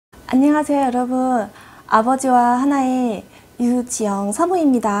안녕하세요 여러분, 아버지와 하나의 유지영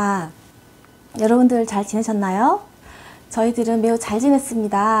사모입니다. 여러분들 잘 지내셨나요? 저희들은 매우 잘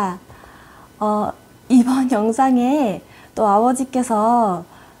지냈습니다. 이번 영상에 또 아버지께서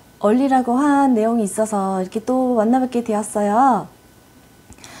올리라고 한 내용이 있어서 이렇게 또 만나뵙게 되었어요.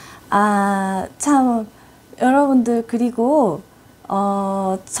 참 여러분들, 그리고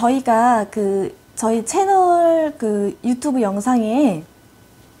저희가 저희 채널 유튜브 영상에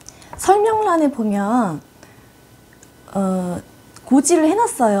설명란에 보면 고지를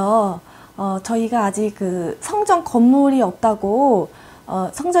해놨어요. 저희가 아직 성전 건물이 없다고,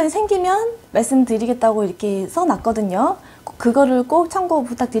 성전이 생기면 말씀드리겠다고 이렇게 써놨거든요. 그거를 꼭 참고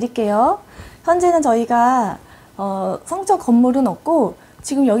부탁드릴게요. 현재는 저희가 성전 건물은 없고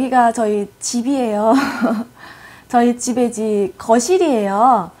지금 여기가 저희 집이에요. 저희 집의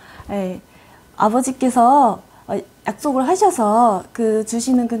거실이에요. 네. 아버지께서 약속을 하셔서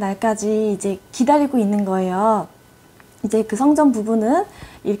주시는 그 날까지 이제 기다리고 있는 거예요. 이제 성전 부분은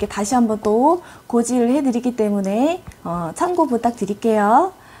이렇게 다시 한번 또 고지를 해드리기 때문에 참고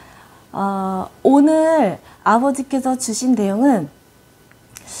부탁드릴게요. 오늘 아버지께서 주신 내용은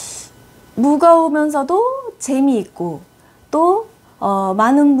무거우면서도 재미있고 또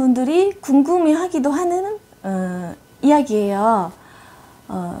많은 분들이 궁금해하기도 하는 이야기예요.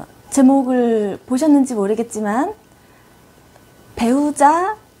 제목을 보셨는지 모르겠지만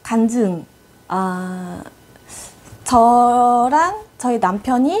배우자 간증. 저랑 저희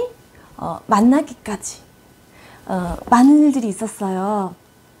남편이 만나기까지 많은 일들이 있었어요.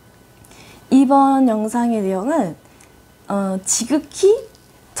 이번 영상의 내용은 지극히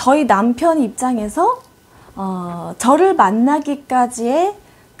저희 남편 입장에서 저를 만나기까지의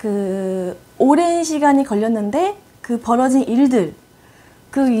오랜 시간이 걸렸는데 벌어진 일들,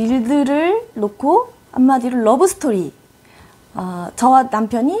 그 일들을 놓고 한마디로 러브스토리, 저와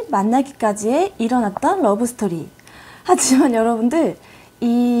남편이 만나기까지에 일어났던 러브스토리. 하지만 여러분들,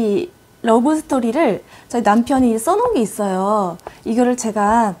 이 러브스토리를 저희 남편이 써놓은 게 있어요. 이거를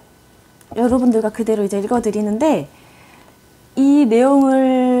제가 여러분들과 그대로 이제 읽어드리는데, 이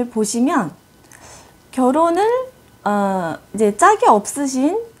내용을 보시면 결혼을 이제 짝이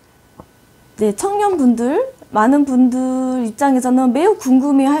없으신 이제 청년분들, 많은 분들 입장에서는 매우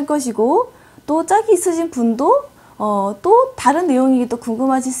궁금해 할 것이고, 또 짝이 있으신 분도 또 다른 내용이 또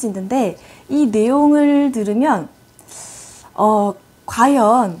궁금하실 수 있는데, 이 내용을 들으면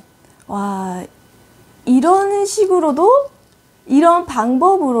과연 이런 식으로도, 이런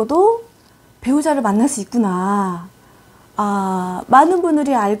방법으로도 배우자를 만날 수 있구나. 많은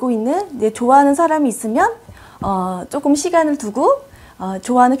분들이 알고 있는, 좋아하는 사람이 있으면 조금 시간을 두고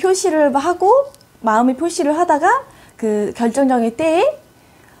좋아하는 표시를 하고, 마음의 표시를 하다가 결정적인 때에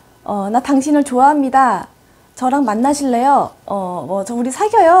나 당신을 좋아합니다. 저랑 만나실래요? 우리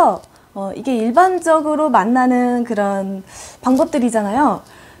사겨요. 이게 일반적으로 만나는 그런 방법들이잖아요.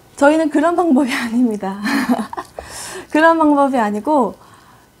 저희는 그런 방법이 아닙니다. 그런 방법이 아니고,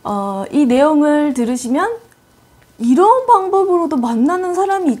 이 내용을 들으시면 이런 방법으로도 만나는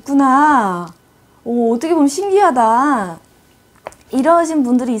사람이 있구나. 어떻게 보면 신기하다. 이러신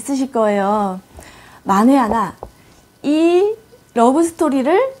분들이 있으실 거예요. 만에 하나 이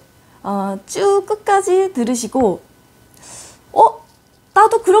러브스토리를 쭉 끝까지 들으시고,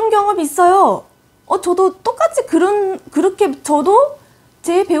 나도 그런 경험이 있어요. 저도 똑같이 그렇게 저도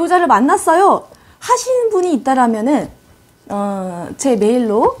제 배우자를 만났어요. 하시는 분이 있다라면은, 제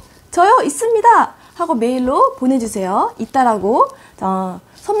메일로, 저요, 있습니다. 하고 메일로 보내주세요. 있다라고,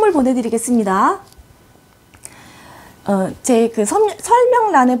 선물 보내드리겠습니다. 제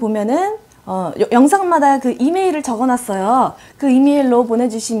설명란에 보면은, 영상마다 이메일을 적어놨어요. 그 이메일로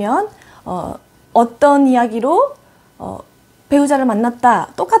보내주시면, 어떤 이야기로, 배우자를 만났다,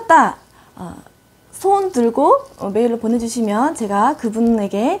 똑같다, 손 들고 메일로 보내주시면 제가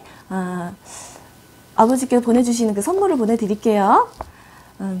그분에게 아버지께서 보내주시는 선물을 보내드릴게요.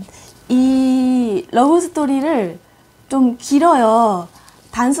 이 러브스토리를 좀 길어요.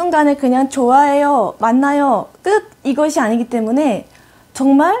 단순간에 그냥 좋아해요, 만나요, 끝, 이것이 아니기 때문에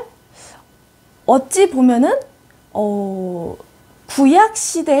정말 어찌 보면은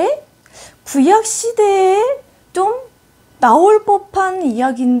구약시대에 좀 나올 법한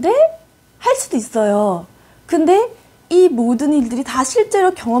이야기인데 할 수도 있어요. 근데 이 모든 일들이 다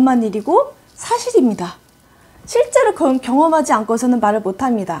실제로 경험한 일이고 사실입니다. 실제로 경험하지 않고서는 말을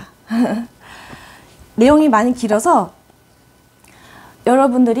못합니다. 내용이 많이 길어서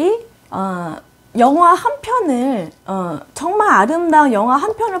여러분들이 영화 한 편을, 정말 아름다운 영화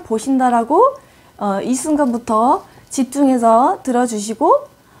한 편을 보신다라고 이 순간부터 집중해서 들어주시고,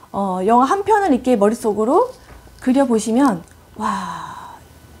 영화 한 편을 이렇게 머릿속으로 그려보시면, 와,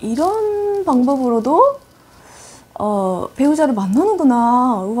 이런 방법으로도 배우자를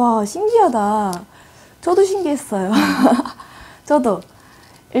만나는구나. 우와, 신기하다. 저도 신기했어요. 저도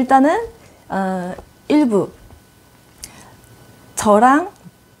일단은 일부 저랑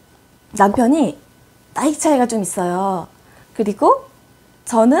남편이 나이 차이가 좀 있어요. 그리고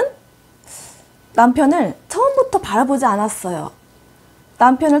저는 남편을 처음부터 바라보지 않았어요.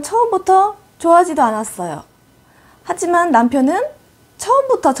 남편을 처음부터 좋아하지도 않았어요. 하지만 남편은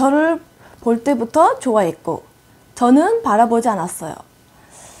처음부터 저를 볼 때부터 좋아했고 저는 바라보지 않았어요.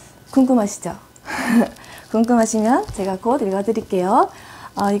 궁금하시죠? 궁금하시면 제가 곧 읽어드릴게요.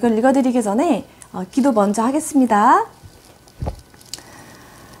 이걸 읽어드리기 전에 기도 먼저 하겠습니다.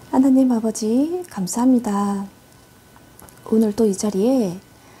 하나님 아버지 감사합니다. 오늘 또 이 자리에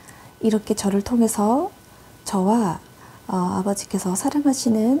이렇게 저를 통해서 저와 아버지께서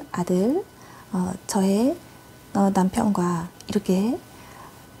사랑하시는 아들, 저의 남편과 이렇게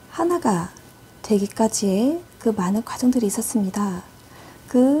하나가 되기까지의 그 많은 과정들이 있었습니다.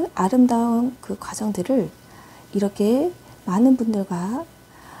 그 아름다운 그 과정들을 이렇게 많은 분들과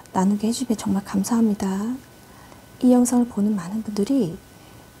나누게 해주면 정말 감사합니다. 이 영상을 보는 많은 분들이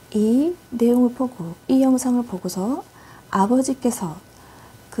이 내용을 보고 이 영상을 보고서 아버지께서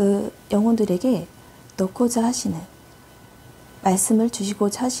그 영혼들에게 넣고자 하시는 말씀을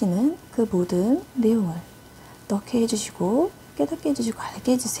주시고자 하시는 그 모든 내용을 넣게 해주시고 깨닫게 해주시고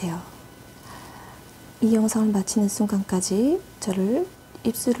알게 해주세요. 이 영상을 마치는 순간까지 저를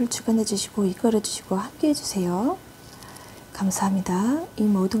입술을 주관해 주시고 이끌어 주시고 함께 해주세요. 감사합니다. 이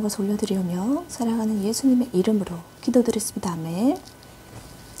모든 것을 올려드리며 사랑하는 예수님의 이름으로 기도드렸습니다. 아멘.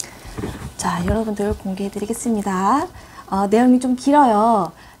 자, 여러분들 공개해 드리겠습니다. 내용이 좀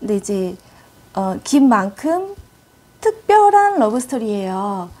길어요. 근데 이제 긴 만큼 특별한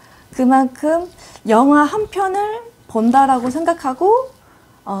러브스토리예요. 그만큼 영화 한 편을 본다라고 생각하고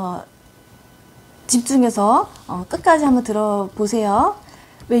집중해서 끝까지 한번 들어보세요.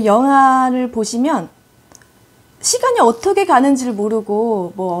 왜 영화를 보시면 시간이 어떻게 가는지를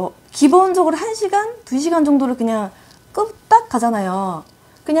모르고 뭐 기본적으로 1시간, 2시간 정도를 그냥 끄딱 가잖아요.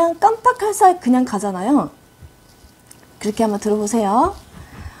 그냥 깜빡할 사이 그냥 가잖아요. 그렇게 한번 들어보세요.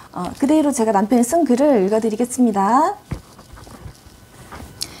 그대로 제가 남편이 쓴 글을 읽어드리겠습니다.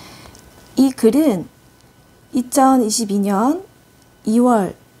 이 글은 2022년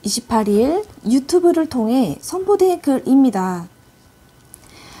 2월 28일 유튜브를 통해 선보된 글입니다.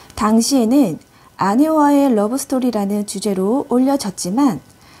 당시에는 아내와의 러브스토리라는 주제로 올려졌지만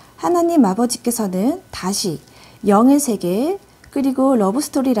하나님 아버지께서는 다시 영의세계 그리고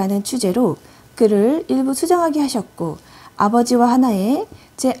러브스토리라는 주제로 글을 일부 수정하게 하셨고 아버지와 하나의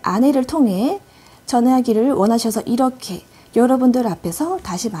제 아내를 통해 전하기를 원하셔서 이렇게 여러분들 앞에서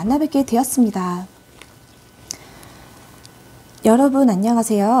다시 만나뵙게 되었습니다. 여러분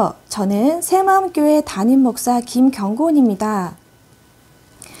안녕하세요. 저는 새마음교회 담임 목사 김경곤입니다.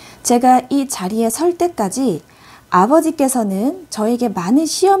 제가 이 자리에 설 때까지 아버지께서는 저에게 많은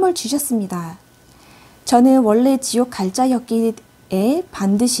시험을 주셨습니다. 저는 원래 지옥 갈 자였기에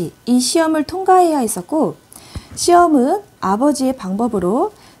반드시 이 시험을 통과해야 했었고 시험은 아버지의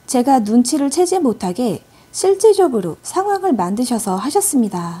방법으로 제가 눈치를 채지 못하게 실질적으로 상황을 만드셔서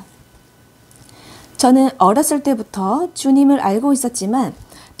하셨습니다. 저는 어렸을 때부터 주님을 알고 있었지만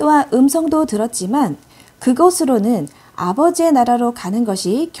또한 음성도 들었지만 그것으로는 아버지의 나라로 가는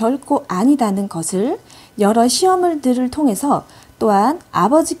것이 결코 아니다는 것을 여러 시험들을 통해서 또한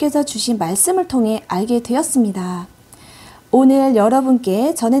아버지께서 주신 말씀을 통해 알게 되었습니다. 오늘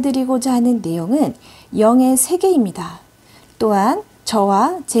여러분께 전해드리고자 하는 내용은 영의 세계입니다. 또한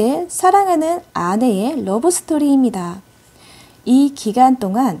저와 제 사랑하는 아내의 러브스토리입니다. 이 기간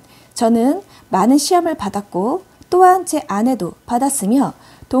동안 저는 많은 시험을 받았고 또한 제 아내도 받았으며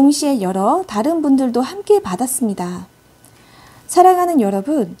동시에 여러 다른 분들도 함께 받았습니다. 사랑하는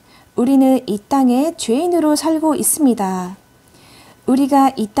여러분, 우리는 이 땅에 죄인으로 살고 있습니다.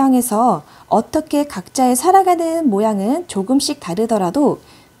 우리가 이 땅에서 어떻게 각자의 살아가는 모양은 조금씩 다르더라도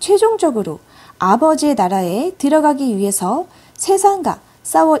최종적으로 아버지의 나라에 들어가기 위해서 세상과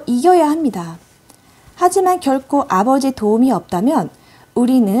싸워 이겨야 합니다. 하지만 결코 아버지의 도움이 없다면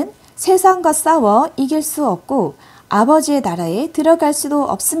우리는 세상과 싸워 이길 수 없고 아버지의 나라에 들어갈 수도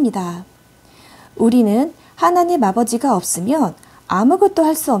없습니다. 우리는 하나님 아버지가 없으면 아무것도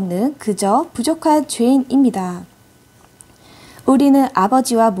할 수 없는 그저 부족한 죄인입니다. 우리는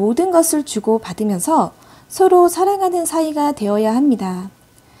아버지와 모든 것을 주고 받으면서 서로 사랑하는 사이가 되어야 합니다.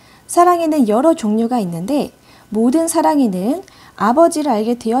 사랑에는 여러 종류가 있는데 모든 사랑에는 아버지를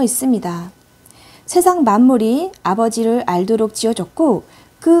알게 되어 있습니다. 세상 만물이 아버지를 알도록 지어졌고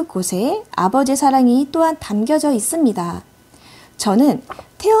그곳에 아버지의 사랑이 또한 담겨져 있습니다. 저는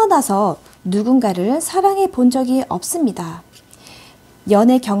태어나서 누군가를 사랑해 본 적이 없습니다.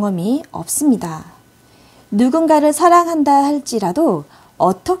 연애 경험이 없습니다. 누군가를 사랑한다 할지라도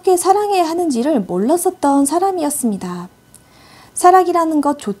어떻게 사랑해야 하는지를 몰랐었던 사람이었습니다. 사랑이라는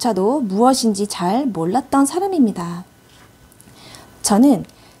것조차도 무엇인지 잘 몰랐던 사람입니다. 저는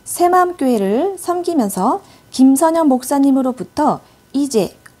새마음교회를 섬기면서 김선영 목사님으로부터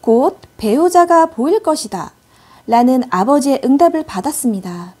이제 곧 배우자가 보일 것이다 라는 아버지의 응답을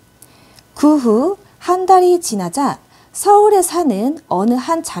받았습니다. 그 후 한 달이 지나자 서울에 사는 어느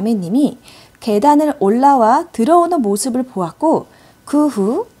한 자매님이 계단을 올라와 들어오는 모습을 보았고 그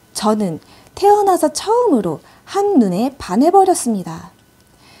후 저는 태어나서 처음으로 한눈에 반해버렸습니다.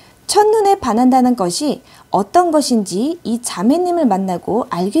 첫눈에 반한다는 것이 어떤 것인지 이 자매님을 만나고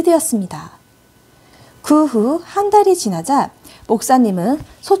알게 되었습니다. 그 후 한 달이 지나자 목사님은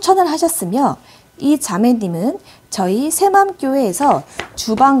소천을 하셨으며 이 자매님은 저희 새마음교회에서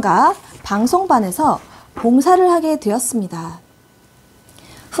주방과 방송반에서 봉사를 하게 되었습니다.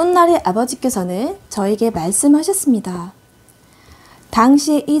 훗날에 아버지께서는 저에게 말씀하셨습니다.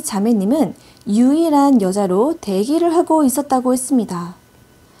 당시에 이 자매님은 유일한 여자로 대기를 하고 있었다고 했습니다.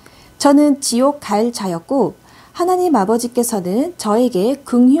 저는 지옥 갈 자였고 하나님 아버지께서는 저에게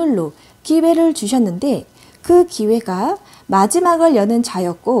긍휼로 기회를 주셨는데 그 기회가 마지막을 여는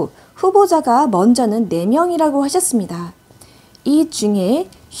자였고 후보자가 먼저는 4명이라고 하셨습니다. 이 중에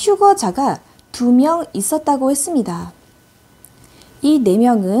휴거자가 2명 있었다고 했습니다. 이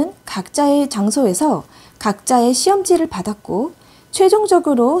 4명은 각자의 장소에서 각자의 시험지를 받았고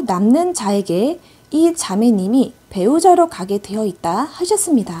최종적으로 남는 자에게 이 자매님이 배우자로 가게 되어 있다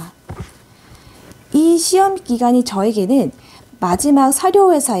하셨습니다. 이 시험 기간이 저에게는 마지막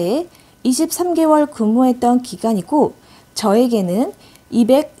사료회사에 23개월 근무했던 기간이고 저에게는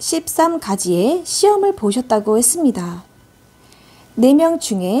 213가지의 시험을 보셨다고 했습니다. 4명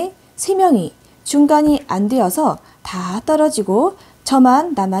중에 3명이 중간이 안 되어서 다 떨어지고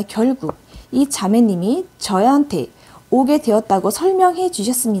저만 남아 결국 이 자매님이 저한테 오게 되었다고 설명해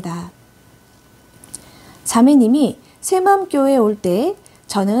주셨습니다. 자매님이 새마음교회에 올 때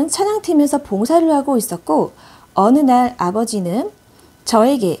저는 찬양팀에서 봉사를 하고 있었고 어느 날 아버지는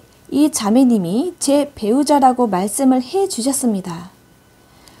저에게 이 자매님이 제 배우자라고 말씀을 해 주셨습니다.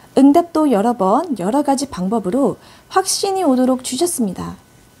 응답도 여러 번 여러 가지 방법으로 확신이 오도록 주셨습니다.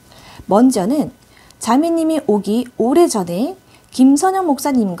 먼저는 자매님이 오기 오래전에 김선영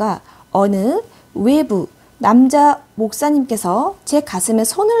목사님과 어느 외부 남자 목사님께서 제 가슴에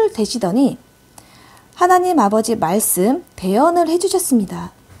손을 대시더니 하나님 아버지 말씀 대언을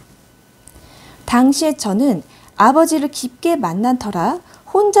해주셨습니다. 당시에 저는 아버지를 깊게 만난 터라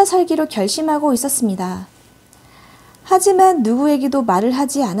혼자 살기로 결심하고 있었습니다. 하지만 누구에게도 말을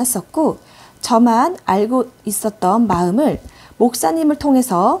하지 않았었고 저만 알고 있었던 마음을 목사님을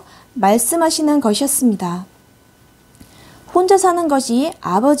통해서 말씀하시는 것이었습니다. 혼자 사는 것이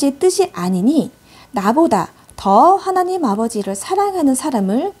아버지의 뜻이 아니니 나보다 더 하나님 아버지를 사랑하는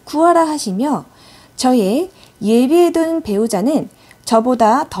사람을 구하라 하시며 저의 예비해둔 배우자는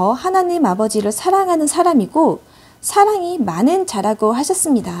저보다 더 하나님 아버지를 사랑하는 사람이고 사랑이 많은 자라고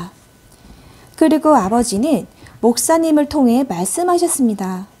하셨습니다. 그리고 아버지는 목사님을 통해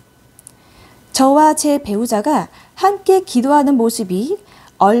말씀하셨습니다. 저와 제 배우자가 함께 기도하는 모습이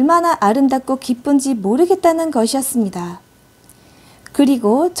얼마나 아름답고 기쁜지 모르겠다는 것이었습니다.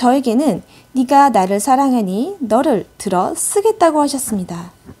 그리고 저에게는 네가 나를 사랑하니 너를 들어 쓰겠다고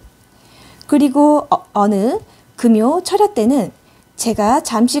하셨습니다. 그리고 어느 금요 철야 때는 제가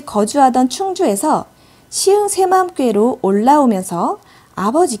잠시 거주하던 충주에서 시흥 새마음교회로 올라오면서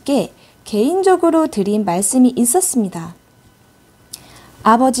아버지께 개인적으로 드린 말씀이 있었습니다.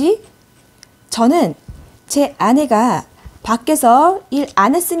 아버지, 저는 제 아내가 밖에서 일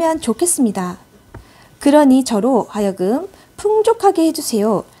안 했으면 좋겠습니다. 그러니 저로 하여금 풍족하게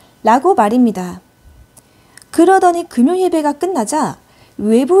해주세요. 라고 말입니다. 그러더니 금요 예배가 끝나자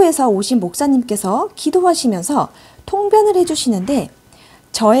외부에서 오신 목사님께서 기도하시면서 통변을 해주시는데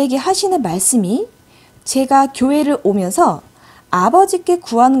저에게 하시는 말씀이 제가 교회를 오면서 아버지께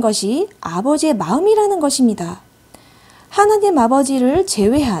구한 것이 아버지의 마음이라는 것입니다. 하나님 아버지를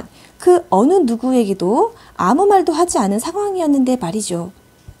제외한 그 어느 누구에게도 아무 말도 하지 않은 상황이었는데 말이죠.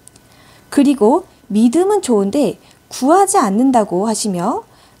 그리고 믿음은 좋은데 구하지 않는다고 하시며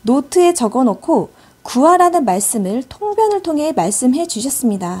노트에 적어놓고 구하라는 말씀을 통변을 통해 말씀해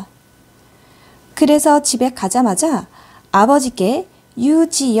주셨습니다. 그래서 집에 가자마자 아버지께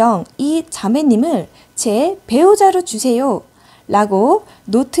유지영 이 자매님을 제 배우자로 주세요 라고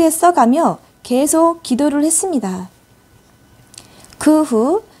노트에 써가며 계속 기도를 했습니다. 그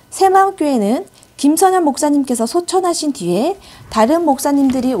후 새마음교회는 김선현 목사님께서 소천하신 뒤에 다른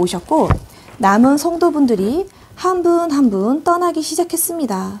목사님들이 오셨고 남은 성도분들이 한 분 한 분 떠나기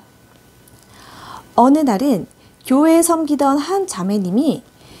시작했습니다. 어느 날은 교회에 섬기던 한 자매님이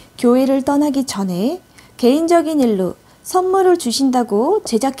교회를 떠나기 전에 개인적인 일로 선물을 주신다고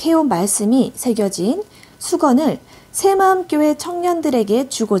제작해온 말씀이 새겨진 수건을 새마음교회 청년들에게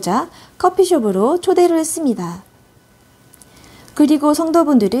주고자 커피숍으로 초대를 했습니다. 그리고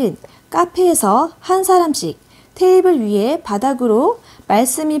성도분들은 카페에서 한 사람씩 테이블 위에 바닥으로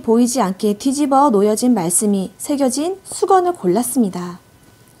말씀이 보이지 않게 뒤집어 놓여진 말씀이 새겨진 수건을 골랐습니다.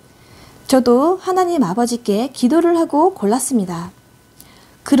 저도 하나님 아버지께 기도를 하고 골랐습니다.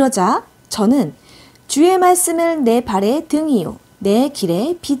 그러자 저는 주의 말씀을 내 발의 등이요 내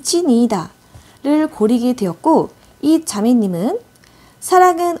길의 빛이니이다 를 고르게 되었고 이 자매님은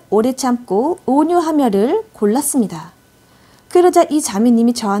사랑은 오래 참고 온유하며를 골랐습니다. 그러자 이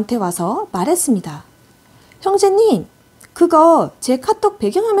자매님이 저한테 와서 말했습니다. 형제님, 그거 제 카톡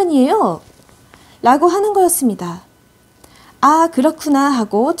배경화면이에요. 라고 하는 거였습니다. 아, 그렇구나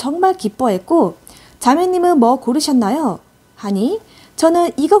하고 정말 기뻐했고 자매님은 뭐 고르셨나요? 하니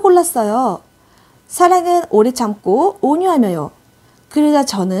저는 이거 골랐어요. 사랑은 오래 참고 온유하며요. 그러자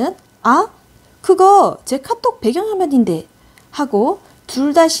저는 아, 그거 제 카톡 배경화면인데 하고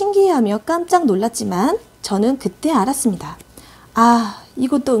둘 다 신기해하며 깜짝 놀랐지만 저는 그때 알았습니다. 아,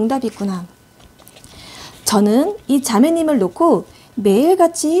 이것도 응답이 있구나. 저는 이 자매님을 놓고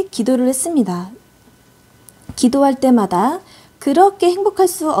매일같이 기도를 했습니다. 기도할 때마다 그렇게 행복할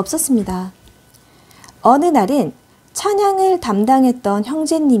수 없었습니다. 어느 날은 찬양을 담당했던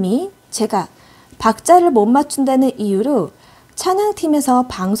형제님이 제가 박자를 못 맞춘다는 이유로 찬양팀에서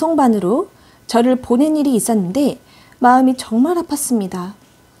방송반으로 저를 보낸 일이 있었는데 마음이 정말 아팠습니다.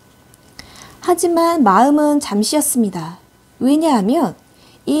 하지만 마음은 잠시였습니다. 왜냐하면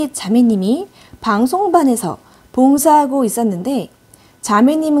이 자매님이 방송반에서 봉사하고 있었는데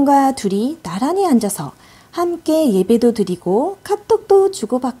자매님과 둘이 나란히 앉아서 함께 예배도 드리고 카톡도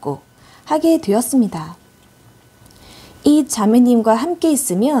주고받고 하게 되었습니다. 이 자매님과 함께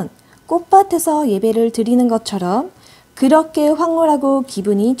있으면 꽃밭에서 예배를 드리는 것처럼 그렇게 황홀하고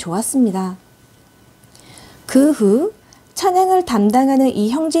기분이 좋았습니다. 그 후 찬양을 담당하는 이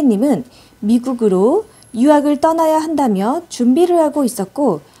형제님은 미국으로 유학을 떠나야 한다며 준비를 하고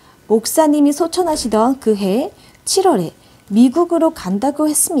있었고 목사님이 소천하시던 그해 7월에 미국으로 간다고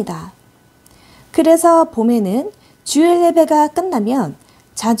했습니다. 그래서 봄에는 주일 예배가 끝나면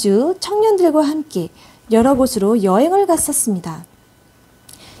자주 청년들과 함께 여러 곳으로 여행을 갔었습니다.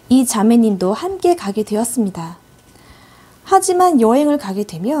 이 자매님도 함께 가게 되었습니다. 하지만 여행을 가게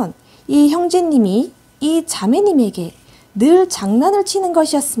되면 이 형제님이 이 자매님에게 늘 장난을 치는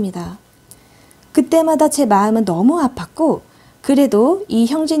것이었습니다. 그때마다 제 마음은 너무 아팠고 그래도 이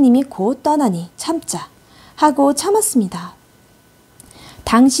형제님이 곧 떠나니 참자 하고 참았습니다.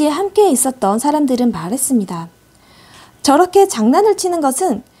 당시에 함께 있었던 사람들은 말했습니다. 저렇게 장난을 치는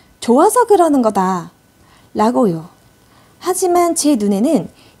것은 좋아서 그러는 거다 라고요. 하지만 제 눈에는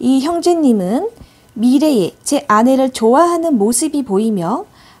이 형제님은 미래에 제 아내를 좋아하는 모습이 보이며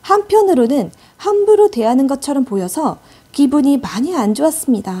한편으로는 함부로 대하는 것처럼 보여서 기분이 많이 안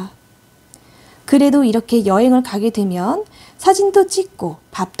좋았습니다. 그래도 이렇게 여행을 가게 되면 사진도 찍고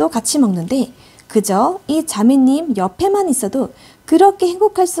밥도 같이 먹는데 그저 이 자매님 옆에만 있어도 그렇게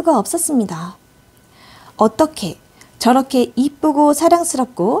행복할 수가 없었습니다. 어떻게 저렇게 이쁘고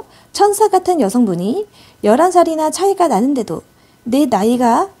사랑스럽고 천사 같은 여성분이 11살이나 차이가 나는데도 내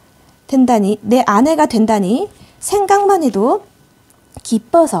나이가 된다니, 내 아내가 된다니 생각만 해도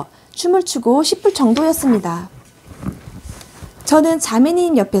기뻐서 춤을 추고 싶을 정도였습니다. 저는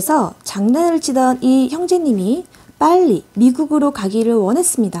자매님 옆에서 장난을 치던 이 형제님이 빨리 미국으로 가기를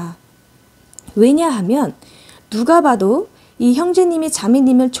원했습니다. 왜냐하면 누가 봐도 이 형제님이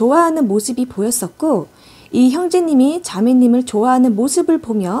자매님을 좋아하는 모습이 보였었고 이 형제님이 자매님을 좋아하는 모습을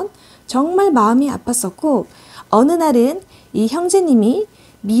보면 정말 마음이 아팠었고 어느 날은 이 형제님이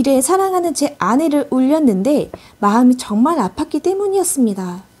미래에 사랑하는 제 아내를 울렸는데 마음이 정말 아팠기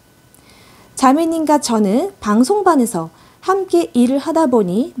때문이었습니다. 자매님과 저는 방송반에서 함께 일을 하다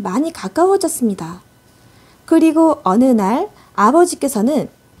보니 많이 가까워졌습니다. 그리고 어느 날 아버지께서는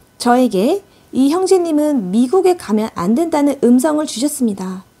저에게 이 형제님은 미국에 가면 안 된다는 음성을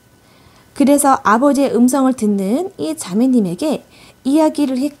주셨습니다. 그래서 아버지의 음성을 듣는 이 자매님에게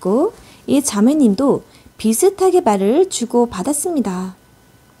이야기를 했고 이 자매님도 비슷하게 말을 주고 받았습니다.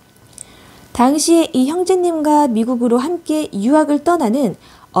 당시에 이 형제님과 미국으로 함께 유학을 떠나는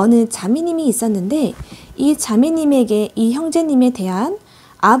어느 자매님이 있었는데 이 자매님에게 이 형제님에 대한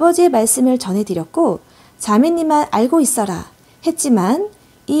아버지의 말씀을 전해드렸고 자매님만 알고 있어라 했지만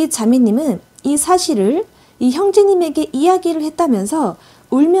이 자매님은 이 사실을 이 형제님에게 이야기를 했다면서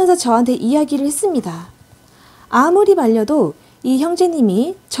울면서 저한테 이야기를 했습니다. 아무리 말려도 이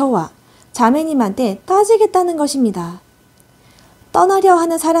형제님이 저와 자매님한테 따지겠다는 것입니다. 떠나려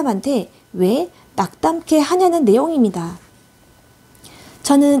하는 사람한테 왜 낙담케 하냐는 내용입니다.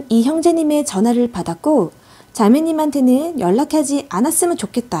 저는 이 형제님의 전화를 받았고 자매님한테는 연락하지 않았으면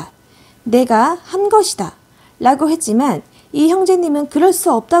좋겠다. 내가 한 것이다. 라고 했지만 이 형제님은 그럴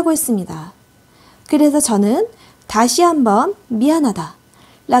수 없다고 했습니다. 그래서 저는 다시 한번 미안하다.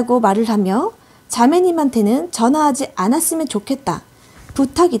 라고 말을 하며 자매님한테는 전화하지 않았으면 좋겠다.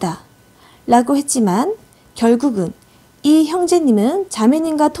 부탁이다. 라고 했지만 결국은 이 형제님은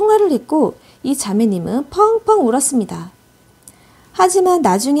자매님과 통화를 했고 이 자매님은 펑펑 울었습니다. 하지만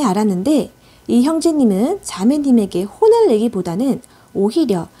나중에 알았는데 이 형제님은 자매님에게 혼을 내기보다는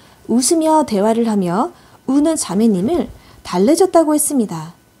오히려 웃으며 대화를 하며 우는 자매님을 달래줬다고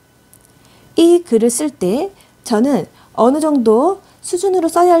했습니다. 이 글을 쓸 때 저는 어느 정도 수준으로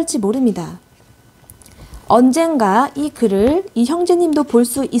써야 할지 모릅니다. 언젠가 이 글을 이 형제님도 볼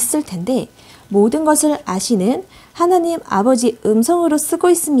수 있을 텐데 모든 것을 아시는 하나님 아버지 음성으로 쓰고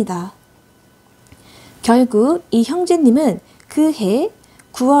있습니다. 결국 이 형제님은 그 해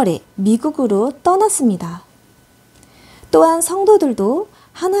 9월에 미국으로 떠났습니다. 또한 성도들도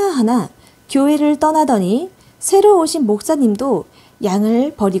하나하나 교회를 떠나더니 새로 오신 목사님도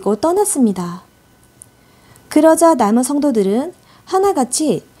양을 버리고 떠났습니다. 그러자 남은 성도들은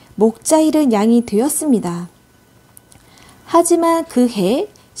하나같이 목자 잃은 양이 되었습니다. 하지만 그 해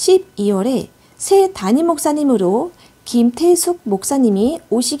 12월에 새 담임 목사님으로 김태숙 목사님이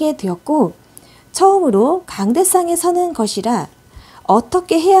오시게 되었고 처음으로 강대상에 서는 것이라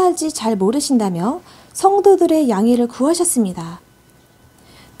어떻게 해야 할지 잘 모르신다며 성도들의 양해를 구하셨습니다.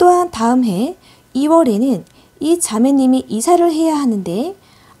 또한 다음 해 2월에는 이 자매님이 이사를 해야 하는데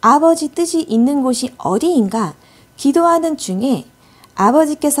아버지 뜻이 있는 곳이 어디인가 기도하는 중에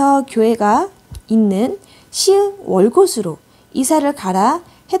아버지께서 교회가 있는 시흥 월곶으로 이사를 가라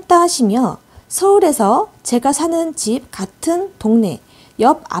했다 하시며 서울에서 제가 사는 집 같은 동네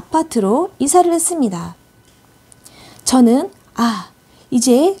옆 아파트로 이사를 했습니다. 저는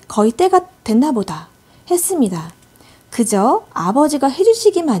이제 거의 때가 됐나 보다 했습니다. 그저 아버지가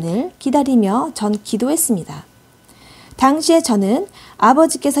해주시기만을 기다리며 전 기도했습니다. 당시에 저는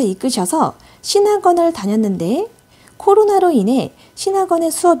아버지께서 이끄셔서 신학원을 다녔는데 코로나로 인해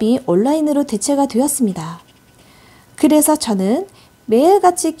신학원의 수업이 온라인으로 대체가 되었습니다. 그래서 저는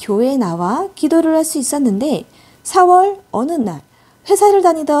매일같이 교회에 나와 기도를 할 수 있었는데 4월 어느 날 회사를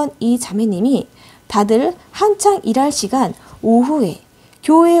다니던 이 자매님이 다들 한창 일할 시간 오후에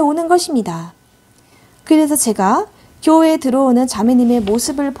교회에 오는 것입니다. 그래서 제가 교회에 들어오는 자매님의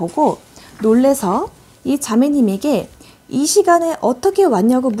모습을 보고 놀래서 이 자매님에게 이 시간에 어떻게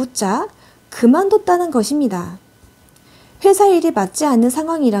왔냐고 묻자 그만뒀다는 것입니다. 회사 일이 맞지 않는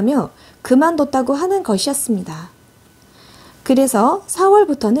상황이라며 그만뒀다고 하는 것이었습니다. 그래서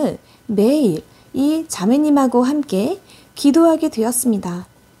 4월부터는 매일 이 자매님하고 함께 기도하게 되었습니다.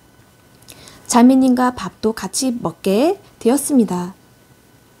 자매님과 밥도 같이 먹게 되었습니다.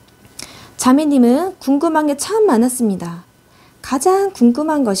 자매님은 궁금한 게 참 많았습니다. 가장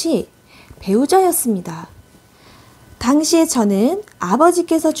궁금한 것이 배우자였습니다. 당시에 저는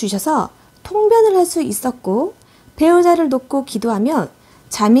아버지께서 주셔서 통변을 할 수 있었고 배우자를 놓고 기도하면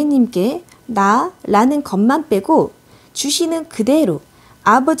자매님께 나라는 것만 빼고 주시는 그대로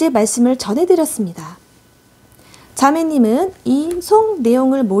아버지의 말씀을 전해드렸습니다. 자매님은 이 속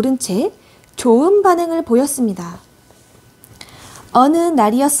내용을 모른 채 좋은 반응을 보였습니다. 어느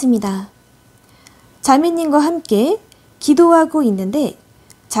날이었습니다. 자매님과 함께 기도하고 있는데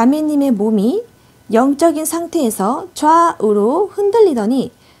자매님의 몸이 영적인 상태에서 좌우로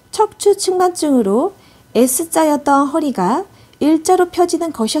흔들리더니 척추 측만증으로 S자였던 허리가 일자로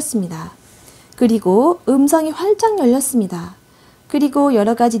펴지는 것이었습니다. 그리고 음성이 활짝 열렸습니다. 그리고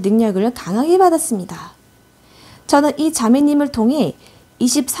여러 가지 능력을 강하게 받았습니다. 저는 이 자매님을 통해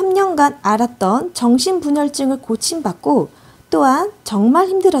 23년간 앓았던 정신분열증을 고침받고 또한 정말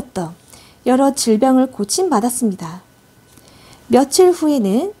힘들었던 여러 질병을 고침받았습니다. 며칠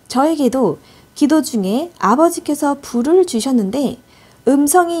후에는 저에게도 기도 중에 아버지께서 불을 주셨는데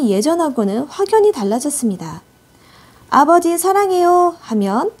음성이 예전하고는 확연히 달라졌습니다. 아버지 사랑해요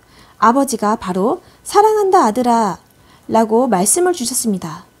하면 아버지가 바로 사랑한다 아들아 라고 말씀을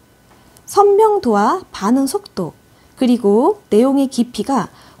주셨습니다. 선명도와 반응 속도 그리고 내용의 깊이가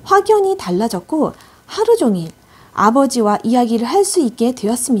확연히 달라졌고 하루 종일 아버지와 이야기를 할 수 있게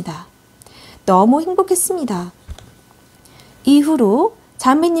되었습니다. 너무 행복했습니다. 이후로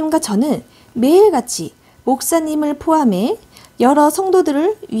자매님과 저는 매일같이 목사님을 포함해 여러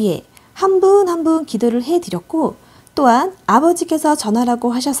성도들을 위해 한 분 한 분 기도를 해드렸고 또한 아버지께서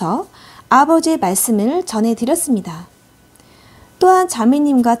전하라고 하셔서 아버지의 말씀을 전해드렸습니다. 또한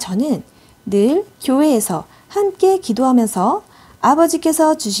자매님과 저는 늘 교회에서 함께 기도하면서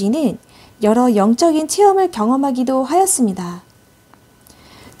아버지께서 주시는 여러 영적인 체험을 경험하기도 하였습니다.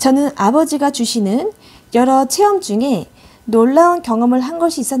 저는 아버지가 주시는 여러 체험 중에 놀라운 경험을 한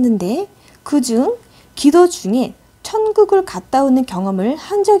것이 있었는데 그중 기도 중에 천국을 갔다 오는 경험을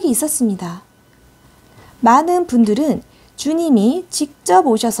한 적이 있었습니다. 많은 분들은 주님이 직접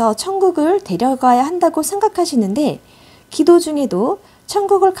오셔서 천국을 데려가야 한다고 생각하시는데 기도 중에도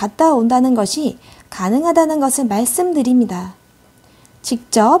천국을 갔다 온다는 것이 가능하다는 것을 말씀드립니다.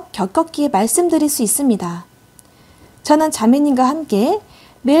 직접 겪었기에 말씀드릴 수 있습니다. 저는 자매님과 함께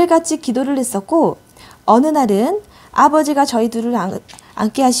매일같이 기도를 했었고 어느 날은 아버지가 저희 둘을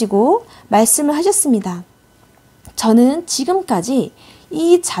앉게 하시고 말씀을 하셨습니다. 저는 지금까지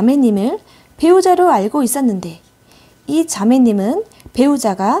이 자매님을 배우자로 알고 있었는데 이 자매님은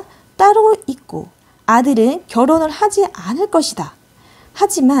배우자가 따로 있고 아들은 결혼을 하지 않을 것이다.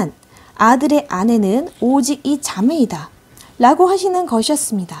 하지만 아들의 아내는 오직 이 자매이다. 라고 하시는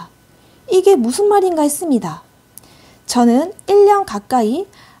것이었습니다. 이게 무슨 말인가 했습니다. 저는 1년 가까이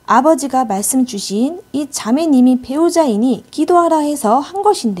아버지가 말씀 주신 이 자매님이 배우자이니 기도하라 해서 한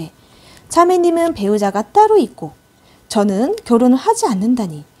것인데 자매님은 배우자가 따로 있고 저는 결혼을 하지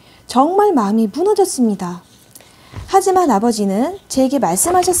않는다니 정말 마음이 무너졌습니다. 하지만 아버지는 제게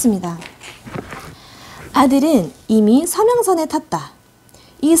말씀하셨습니다. 아들은 이미 사명선에 탔다.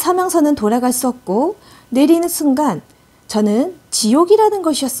 이 사명선은 돌아갈 수 없고 내리는 순간 저는 지옥이라는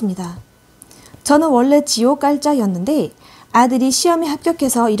것이었습니다. 저는 원래 지옥 갈 자였는데 아들이 시험에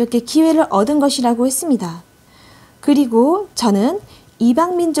합격해서 이렇게 기회를 얻은 것이라고 했습니다. 그리고 저는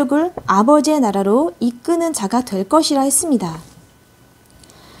이방 민족을 아버지의 나라로 이끄는 자가 될 것이라 했습니다.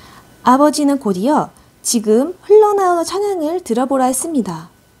 아버지는 곧이어 지금 흘러나오는 찬양을 들어보라 했습니다.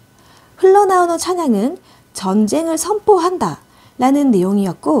 흘러나오는 찬양은 전쟁을 선포한다 라는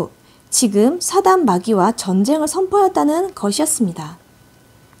내용이었고 지금 사단 마귀와 전쟁을 선포했다는 것이었습니다.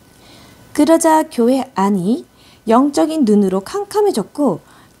 그러자 교회 안이 영적인 눈으로 캄캄해졌고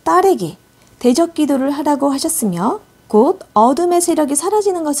딸에게 대적 기도를 하라고 하셨으며 곧 어둠의 세력이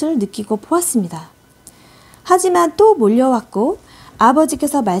사라지는 것을 느끼고 보았습니다. 하지만 또 몰려왔고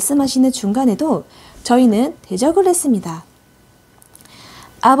아버지께서 말씀하시는 중간에도 저희는 대적을 했습니다.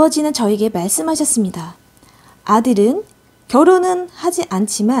 아버지는 저에게 말씀하셨습니다. 아들은 결혼은 하지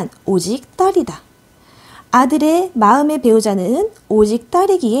않지만 오직 딸이다. 아들의 마음의 배우자는 오직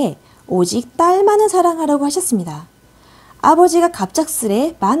딸이기에 오직 딸만을 사랑하라고 하셨습니다. 아버지가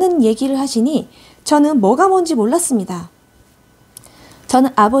갑작스레 많은 얘기를 하시니 저는 뭐가 뭔지 몰랐습니다.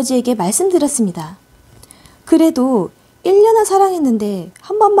 저는 아버지에게 말씀드렸습니다. 그래도 1년을 사랑했는데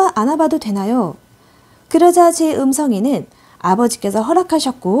한 번만 안아봐도 되나요? 그러자 제 음성에는 아버지께서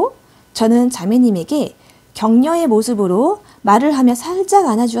허락하셨고 저는 자매님에게 격려의 모습으로 말을 하며 살짝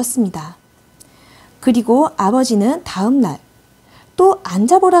안아주었습니다. 그리고 아버지는 다음 날 또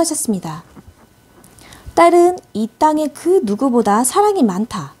앉아보라 하셨습니다. 딸은 이 땅에 그 누구보다 사랑이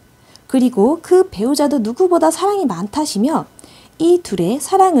많다. 그리고 그 배우자도 누구보다 사랑이 많다시며 이 둘의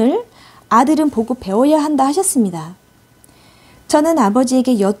사랑을 아들은 보고 배워야 한다 하셨습니다. 저는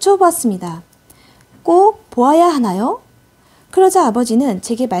아버지에게 여쭤보았습니다. 꼭 보아야 하나요? 그러자 아버지는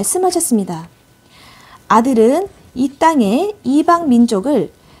제게 말씀하셨습니다. 아들은 이 땅의 이방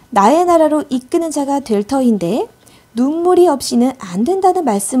민족을 나의 나라로 이끄는 자가 될 터인데 눈물이 없이는 안 된다는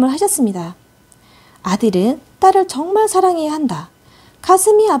말씀을 하셨습니다. 아들은 딸을 정말 사랑해야 한다.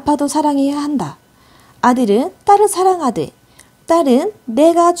 가슴이 아파도 사랑해야 한다. 아들은 딸을 사랑하되 딸은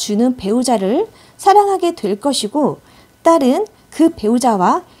내가 주는 배우자를 사랑하게 될 것이고 딸은 그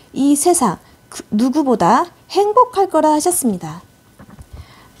배우자와 이 세상 누구보다 행복할 거라 하셨습니다.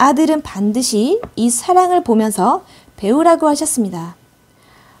 아들은 반드시 이 사랑을 보면서 배우라고 하셨습니다.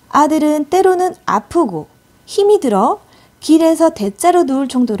 아들은 때로는 아프고 힘이 들어 길에서 대자로 누울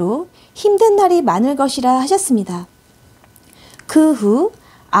정도로 힘든 날이 많을 것이라 하셨습니다. 그 후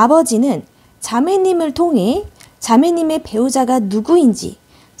아버지는 자매님을 통해 자매님의 배우자가 누구인지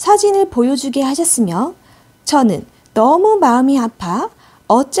사진을 보여주게 하셨으며 저는 너무 마음이 아파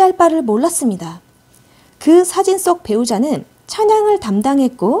어찌할 바를 몰랐습니다. 그 사진 속 배우자는 찬양을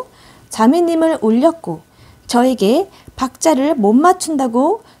담당했고 자매님을 울렸고 저에게 박자를 못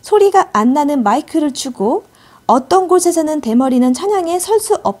맞춘다고 소리가 안 나는 마이크를 주고 어떤 곳에서는 대머리는 찬양에 설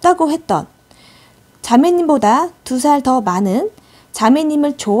수 없다고 했던 자매님보다 2살 더 많은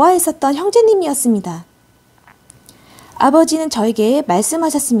자매님을 좋아했었던 형제님이었습니다. 아버지는 저에게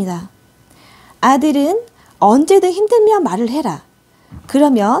말씀하셨습니다. 아들은 언제든 힘들면 말을 해라.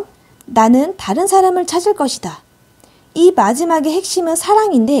 그러면 나는 다른 사람을 찾을 것이다. 이 마지막의 핵심은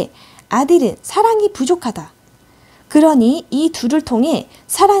사랑인데 아들은 사랑이 부족하다. 그러니 이 둘을 통해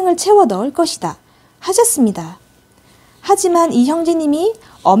사랑을 채워 넣을 것이다. 하셨습니다. 하지만 이 형제님이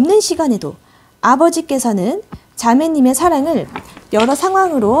없는 시간에도 아버지께서는 자매님의 사랑을 여러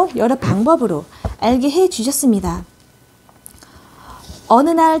상황으로 여러 방법으로 알게 해 주셨습니다. 어느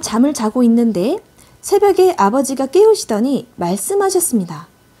날 잠을 자고 있는데 새벽에 아버지가 깨우시더니 말씀하셨습니다.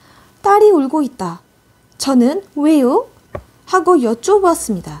 딸이 울고 있다. 저는 왜요? 하고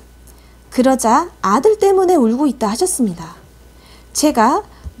여쭤보았습니다. 그러자 아들 때문에 울고 있다 하셨습니다. 제가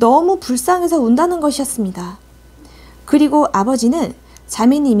너무 불쌍해서 운다는 것이었습니다. 그리고 아버지는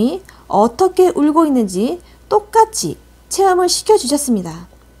자매님이 어떻게 울고 있는지 똑같이 체험을 시켜주셨습니다.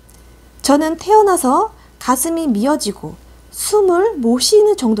 저는 태어나서 가슴이 미어지고 숨을 못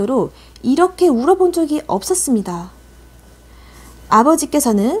쉬는 정도로 이렇게 울어본 적이 없었습니다.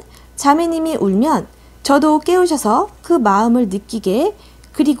 아버지께서는 자매님이 울면 저도 깨우셔서 그 마음을 느끼게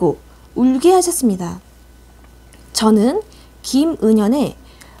그리고 울게 하셨습니다. 저는 김은현의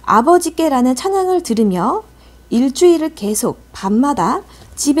아버지께라는 찬양을 들으며 일주일을 계속 밤마다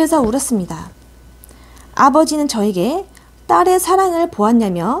집에서 울었습니다. 아버지는 저에게 딸의 사랑을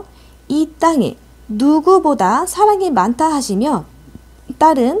보았냐며 이 땅에 누구보다 사랑이 많다 하시며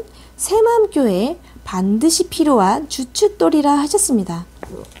딸은 새마음교회에 반드시 필요한 주춧돌이라 하셨습니다.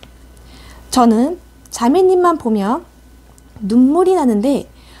 저는 자매님만 보며 눈물이 나는데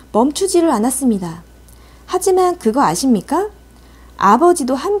멈추지를 않았습니다. 하지만 그거 아십니까?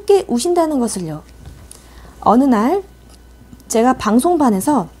 아버지도 함께 우신다는 것을요. 어느 날 제가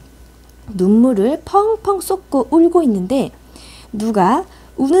방송반에서 눈물을 펑펑 쏟고 울고 있는데 누가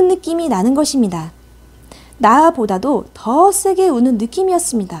우는 느낌이 나는 것입니다. 나보다도 더 세게 우는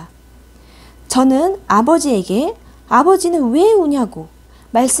느낌이었습니다. 저는 아버지에게 아버지는 왜 우냐고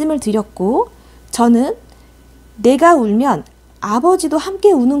말씀을 드렸고 저는 내가 울면 아버지도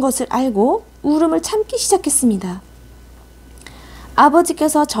함께 우는 것을 알고 울음을 참기 시작했습니다.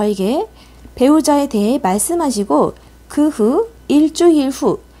 아버지께서 저에게 배우자에 대해 말씀하시고 그 후 일주일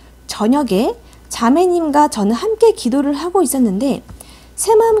후 저녁에 자매님과 저는 함께 기도를 하고 있었는데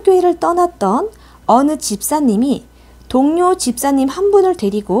새마음교회를 떠났던 어느 집사님이 동료 집사님 한 분을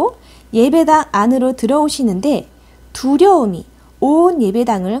데리고 예배당 안으로 들어오시는데 두려움이 온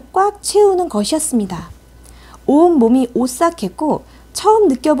예배당을 꽉 채우는 것이었습니다. 온 몸이 오싹했고 처음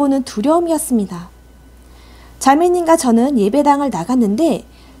느껴보는 두려움이었습니다. 자매님과 저는 예배당을 나갔는데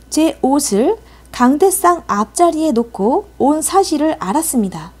제 옷을 강대상 앞자리에 놓고 온 사실을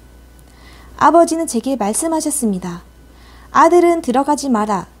알았습니다. 아버지는 제게 말씀하셨습니다. 아들은 들어가지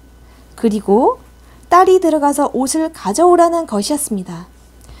마라. 그리고 딸이 들어가서 옷을 가져오라는 것이었습니다.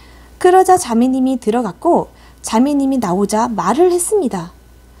 그러자 자매님이 들어갔고 자매님이 나오자 말을 했습니다.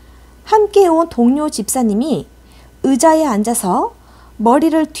 함께 온 동료 집사님이 의자에 앉아서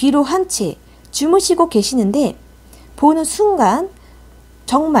머리를 뒤로 한 채 주무시고 계시는데 보는 순간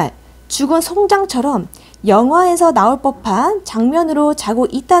정말 죽은 송장처럼 영화에서 나올 법한 장면으로 자고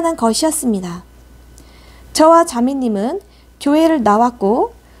있다는 것이었습니다. 저와 자매님은 교회를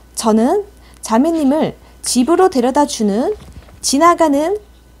나왔고 저는 자매님을 집으로 데려다 주는 지나가는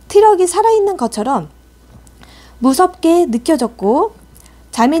트럭이 살아있는 것처럼 무섭게 느껴졌고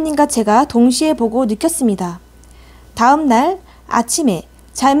자매님과 제가 동시에 보고 느꼈습니다. 다음 날 아침에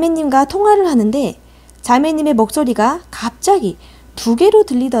자매님과 통화를 하는데 자매님의 목소리가 갑자기 두 개로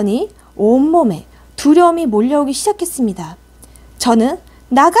들리더니 온몸에 두려움이 몰려오기 시작했습니다. 저는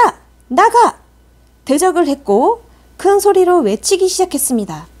나가! 나가! 대적을 했고 큰 소리로 외치기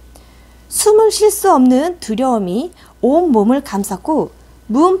시작했습니다. 숨을 쉴 수 없는 두려움이 온 몸을 감쌌고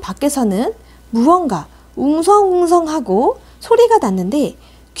문 밖에서는 무언가 웅성웅성하고 소리가 났는데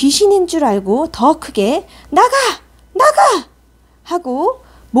귀신인 줄 알고 더 크게 나가! 나가! 하고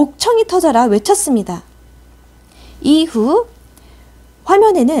목청이 터져라 외쳤습니다. 이후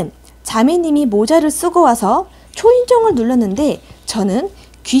화면에는 자매님이 모자를 쓰고 와서 초인종을 눌렀는데 저는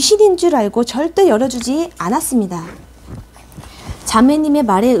귀신인 줄 알고 절대 열어주지 않았습니다. 자매님의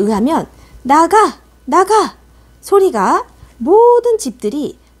말에 의하면 나가! 나가! 소리가 모든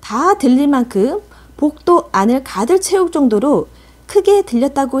집들이 다 들릴 만큼 복도 안을 가득 채울 정도로 크게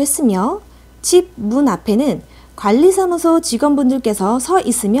들렸다고 했으며 집 문 앞에는 관리사무소 직원분들께서 서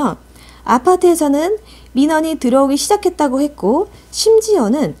있으며 아파트에서는 민원이 들어오기 시작했다고 했고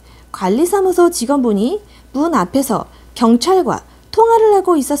심지어는 관리사무소 직원분이 문 앞에서 경찰과 통화를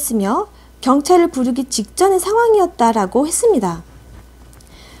하고 있었으며 경찰을 부르기 직전의 상황이었다라고 했습니다.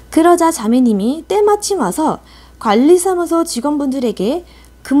 그러자 자매님이 때마침 와서 관리사무소 직원분들에게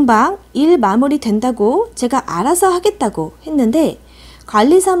금방 일 마무리 된다고 제가 알아서 하겠다고 했는데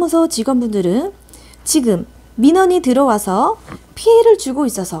관리사무소 직원분들은 지금 민원이 들어와서 피해를 주고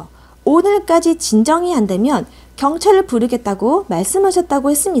있어서 오늘까지 진정이 안 되면 경찰을 부르겠다고 말씀하셨다고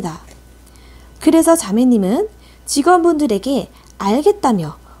했습니다. 그래서 자매님은 직원분들에게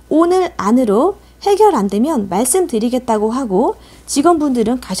알겠다며 오늘 안으로 해결 안 되면 말씀드리겠다고 하고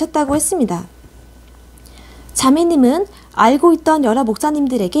직원분들은 가셨다고 했습니다. 자매님은 알고 있던 여러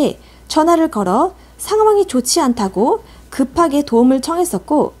목사님들에게 전화를 걸어 상황이 좋지 않다고 급하게 도움을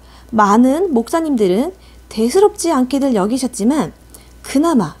청했었고, 많은 목사님들은 대수롭지 않게들 여기셨지만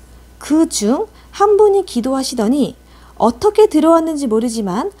그나마 그 중 한 분이 기도하시더니 어떻게 들어왔는지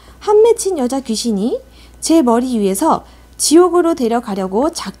모르지만 한 맺힌 여자 귀신이 제 머리 위에서 지옥으로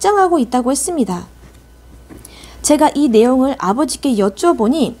데려가려고 작정하고 있다고 했습니다. 제가 이 내용을 아버지께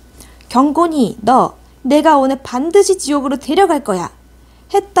여쭈어보니 경곤이 너 내가 오늘 반드시 지옥으로 데려갈 거야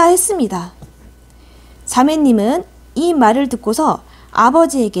했다 했습니다. 자매님은 이 말을 듣고서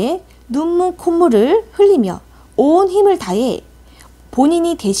아버지에게 눈물 콧물을 흘리며 온 힘을 다해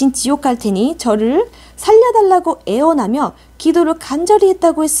본인이 대신 지옥 갈 테니 저를 살려달라고 애원하며 기도를 간절히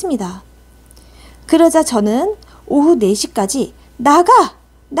했다고 했습니다. 그러자 저는 오후 4시까지 나가!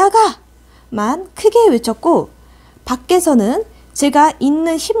 나가! 만 크게 외쳤고, 밖에서는 제가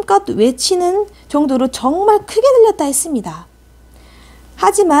있는 힘껏 외치는 정도로 정말 크게 들렸다 했습니다.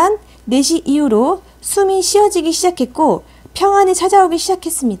 하지만 4시 이후로 숨이 쉬어지기 시작했고 평안이 찾아오기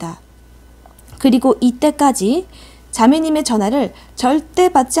시작했습니다. 그리고 이때까지 자매님의 전화를 절대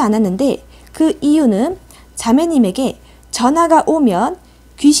받지 않았는데 그 이유는 자매님에게 전화가 오면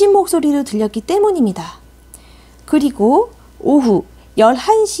귀신 목소리로 들렸기 때문입니다. 그리고 오후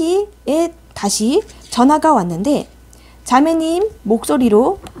 11시에 다시 전화가 왔는데 자매님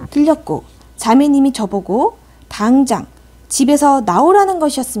목소리로 들렸고 자매님이 저보고 당장 집에서 나오라는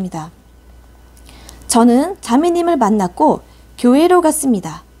것이었습니다. 저는 자매님을 만났고 교회로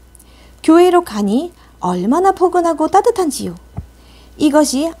갔습니다. 교회로 가니 얼마나 포근하고 따뜻한지요.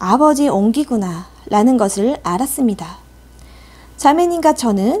 이것이 아버지의 온기구나 라는 것을 알았습니다. 자매님과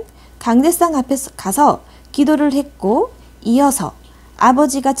저는 강대상 앞에 가서 기도를 했고 이어서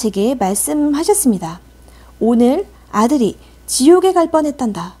아버지가 제게 말씀하셨습니다. 오늘 아들이 지옥에 갈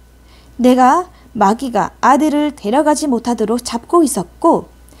뻔했단다. 내가 마귀가 아들을 데려가지 못하도록 잡고 있었고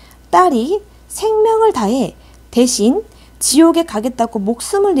딸이 생명을 다해 대신 지옥에 가겠다고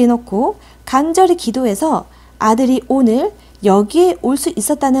목숨을 내놓고 간절히 기도해서 아들이 오늘 여기에 올 수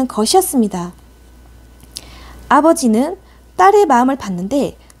있었다는 것이었습니다. 아버지는 딸의 마음을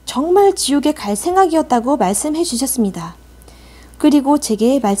봤는데 정말 지옥에 갈 생각이었다고 말씀해 주셨습니다. 그리고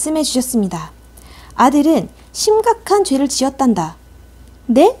제게 말씀해 주셨습니다. 아들은 심각한 죄를 지었단다.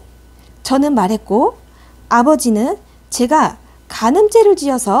 네? 저는 말했고 아버지는 제가 간음죄를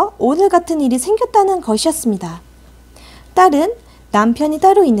지어서 오늘 같은 일이 생겼다는 것이었습니다. 딸은 남편이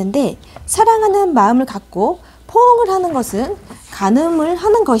따로 있는데 사랑하는 마음을 갖고 포옹을 하는 것은 간음을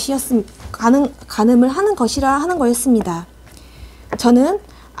하는 것이라 하는 거였습니다. 저는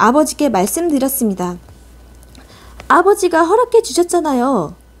아버지께 말씀드렸습니다. 아버지가 허락해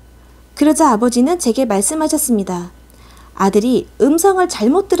주셨잖아요. 그러자 아버지는 제게 말씀하셨습니다. 아들이 음성을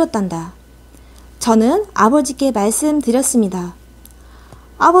잘못 들었단다. 저는 아버지께 말씀드렸습니다.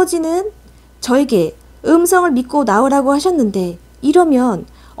 아버지는 저에게 음성을 믿고 나오라고 하셨는데 이러면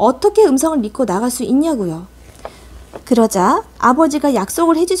어떻게 음성을 믿고 나갈 수 있냐고요. 그러자 아버지가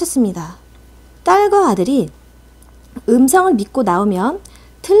약속을 해주셨습니다. 딸과 아들이 음성을 믿고 나오면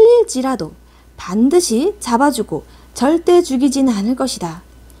틀릴지라도 반드시 잡아주고 절대 죽이지는 않을 것이다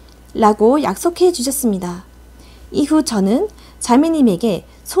라고 약속해 주셨습니다. 이후 저는 자매님에게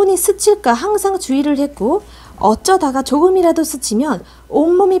손이 스칠까 항상 주의를 했고 어쩌다가 조금이라도 스치면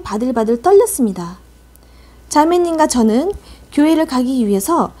온몸이 바들바들 떨렸습니다. 자매님과 저는 교회를 가기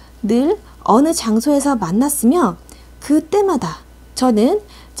위해서 늘 어느 장소에서 만났으며 그때마다 저는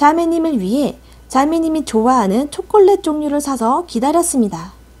자매님을 위해 자매님이 좋아하는 초콜릿 종류를 사서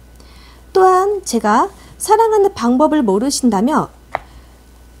기다렸습니다. 또한 제가 사랑하는 방법을 모르신다며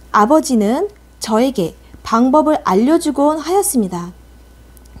아버지는 저에게 방법을 알려주곤 하였습니다.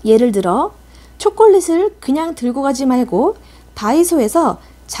 예를 들어 초콜릿을 그냥 들고 가지 말고 다이소에서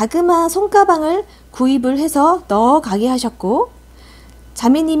자그마한 손가방을 구입을 해서 넣어 가게 하셨고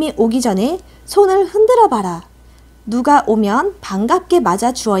자매님이 오기 전에 손을 흔들어 봐라. 누가 오면 반갑게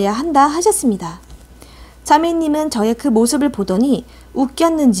맞아 주어야 한다 하셨습니다. 자매님은 저의 그 모습을 보더니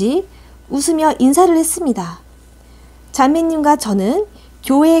웃겼는지 웃으며 인사를 했습니다. 자매님과 저는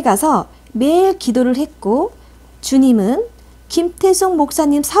교회에 가서 매일 기도를 했고 주님은 김태숙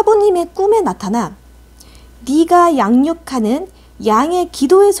목사님 사부님의 꿈에 나타나 네가 양육하는 양의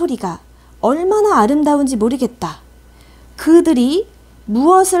기도의 소리가 얼마나 아름다운지 모르겠다. 그들이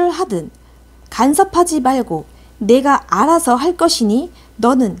무엇을 하든 간섭하지 말고 내가 알아서 할 것이니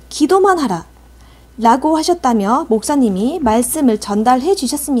너는 기도만 하라 라고 하셨다며 목사님이 말씀을 전달해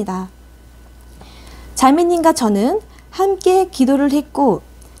주셨습니다. 자매님과 저는 함께 기도를 했고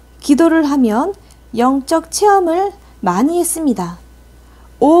기도를 하면 영적 체험을 많이 했습니다.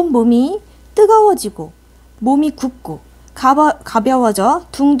 온 몸이 뜨거워지고 몸이 굳고 가벼워져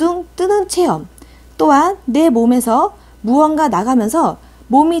둥둥 뜨는 체험, 또한 내 몸에서 무언가 나가면서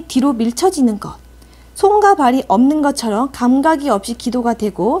몸이 뒤로 밀쳐지는 것, 손과 발이 없는 것처럼 감각이 없이 기도가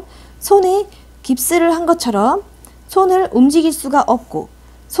되고 손에 깁스를 한 것처럼 손을 움직일 수가 없고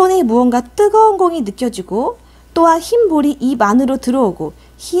손에 무언가 뜨거운 공이 느껴지고 또한 흰 볼이 입 안으로 들어오고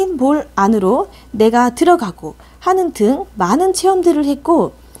흰 볼 안으로 내가 들어가고 하는 등 많은 체험들을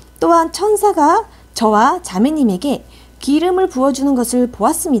했고 또한 천사가 저와 자매님에게 기름을 부어주는 것을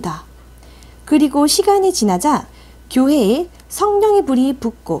보았습니다. 그리고 시간이 지나자 교회에 성령의 불이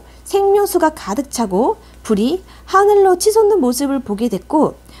붙고 생명수가 가득 차고 불이 하늘로 치솟는 모습을 보게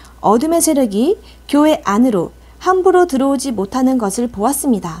됐고 어둠의 세력이 교회 안으로 함부로 들어오지 못하는 것을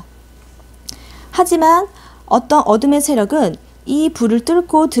보았습니다. 하지만 어떤 어둠의 세력은 이 불을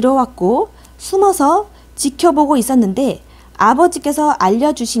뚫고 들어왔고 숨어서 지켜보고 있었는데 아버지께서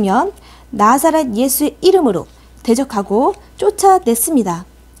알려주시면 나사렛 예수의 이름으로 대적하고 쫓아냈습니다.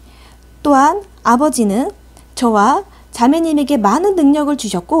 또한 아버지는 저와 자매님에게 많은 능력을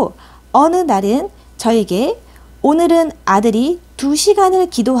주셨고 어느 날은 저에게 오늘은 아들이 2시간을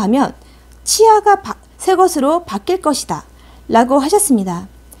기도하면 치아가 새 것으로 바뀔 것이다 라고 하셨습니다.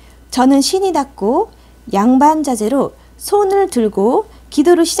 저는 신이 났고 양반 자세로 손을 들고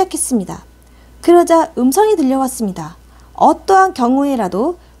기도를 시작했습니다. 그러자 음성이 들려왔습니다. 어떠한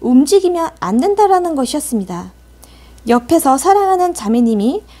경우에라도 움직이면 안 된다라는 것이었습니다. 옆에서 사랑하는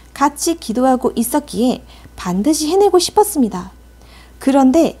자매님이 같이 기도하고 있었기에 반드시 해내고 싶었습니다.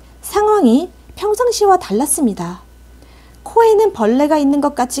 그런데 상황이 평상시와 달랐습니다. 코에는 벌레가 있는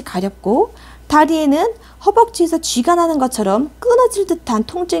것 같이 가렵고 다리에는 허벅지에서 쥐가 나는 것처럼 끊어질 듯한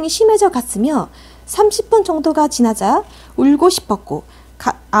통증이 심해져 갔으며 30분 정도가 지나자 울고 싶었고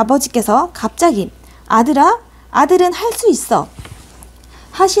아버지께서 갑자기 아들아, 아들은 할 수 있어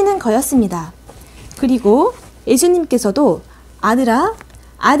하시는 거였습니다. 그리고 예수님께서도 아들아,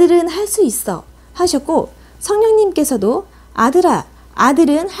 아들은 할 수 있어 하셨고 성령님께서도 아들아,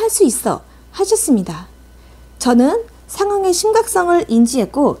 아들은 할 수 있어 하셨습니다. 저는 상황의 심각성을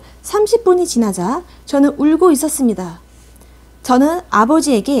인지했고 30분이 지나자 저는 울고 있었습니다. 저는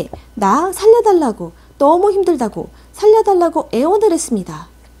아버지에게 나 살려달라고, 너무 힘들다고 살려달라고 애원을 했습니다.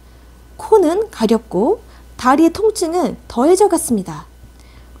 코는 가렵고 다리의 통증은 더해져 갔습니다.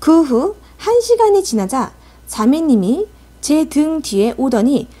 그 후 1시간이 지나자 자매님이 제 등 뒤에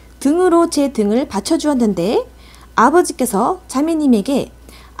오더니 등으로 제 등을 받쳐주었는데 아버지께서 자매님에게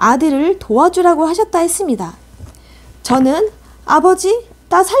아들을 도와주라고 하셨다 했습니다. 저는 아버지,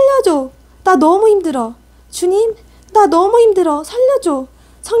 나 살려줘. 나 너무 힘들어. 주님, 나 너무 힘들어. 살려줘.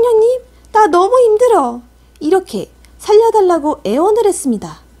 성령님, 나 너무 힘들어. 이렇게 살려달라고 애원을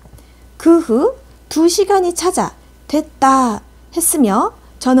했습니다. 그 후 2시간이 차자 됐다 했으며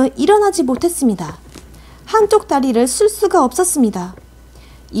저는 일어나지 못했습니다. 한쪽 다리를 쓸 수가 없었습니다.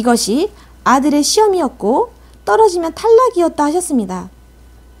 이것이 아들의 시험이었고 떨어지면 탈락이었다 하셨습니다.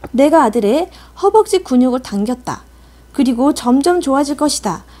 내가 아들의 허벅지 근육을 당겼다. 그리고 점점 좋아질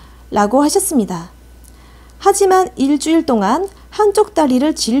것이다 라고 하셨습니다. 하지만 일주일 동안 한쪽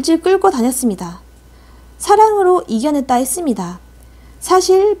다리를 질질 끌고 다녔습니다. 사랑으로 이겨냈다 했습니다.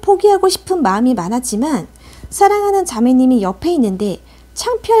 사실 포기하고 싶은 마음이 많았지만 사랑하는 자매님이 옆에 있는데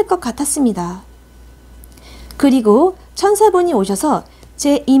창피할 것 같았습니다. 그리고 천사분이 오셔서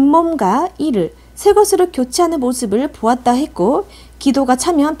제 잇몸과 이를 새 것으로 교체하는 모습을 보았다 했고 기도가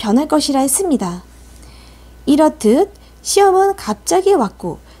차면 변할 것이라 했습니다. 이렇듯 시험은 갑자기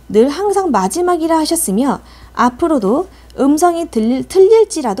왔고 늘 항상 마지막이라 하셨으며 앞으로도 음성이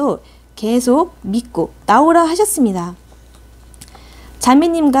틀릴지라도 계속 믿고 나오라 하셨습니다.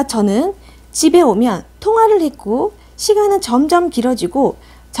 자매님과 저는 집에 오면 통화를 했고 시간은 점점 길어지고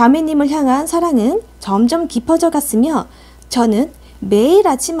자매님을 향한 사랑은 점점 깊어져 갔으며 저는 매일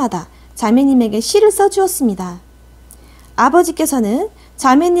아침마다 자매님에게 시를 써주었습니다. 아버지께서는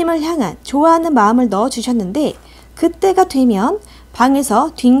자매님을 향한 좋아하는 마음을 넣어주셨는데 그때가 되면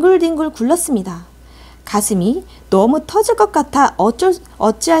방에서 뒹굴뒹굴 굴렀습니다. 가슴이 너무 터질 것 같아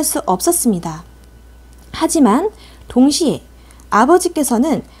어찌할 수 없었습니다. 하지만 동시에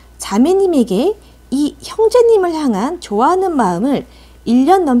아버지께서는 자매님에게 이 형제님을 향한 좋아하는 마음을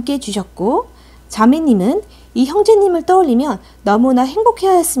 1년 넘게 주셨고 자매님은 이 형제님을 떠올리면 너무나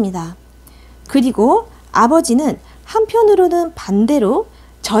행복해하였습니다. 그리고 아버지는 한편으로는 반대로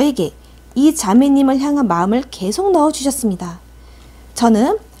저에게 이 자매님을 향한 마음을 계속 넣어주셨습니다.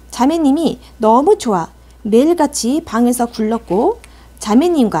 저는 자매님이 너무 좋아 매일같이 방에서 굴렀고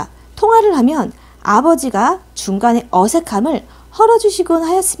자매님과 통화를 하면 아버지가 중간에 어색함을 헐어주시곤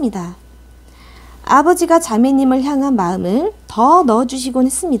하였습니다. 아버지가 자매님을 향한 마음을 더 넣어주시곤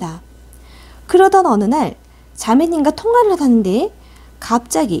했습니다. 그러던 어느 날 자매님과 통화를 하는데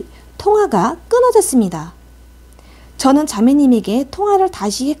갑자기 통화가 끊어졌습니다. 저는 자매님에게 통화를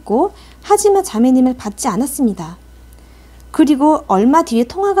다시 했고 하지만 자매님을 받지 않았습니다. 그리고 얼마 뒤에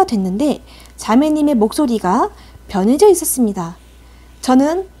통화가 됐는데 자매님의 목소리가 변해져 있었습니다.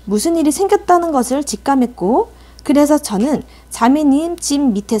 저는 무슨 일이 생겼다는 것을 직감했고 그래서 저는 자매님 집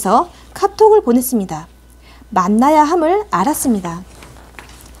밑에서 카톡을 보냈습니다. 만나야 함을 알았습니다.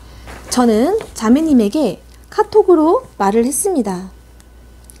 저는 자매님에게 카톡으로 말을 했습니다.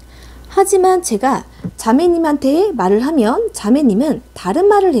 하지만 제가 자매님한테 말을 하면 자매님은 다른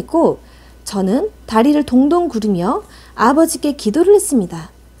말을 했고 저는 다리를 동동 구르며 아버지께 기도를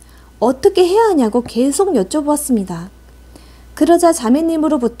했습니다. 어떻게 해야 하냐고 계속 여쭤보았습니다. 그러자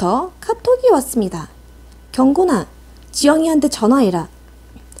자매님으로부터 카톡이 왔습니다. 경곤아, 지영이한테 전화해라.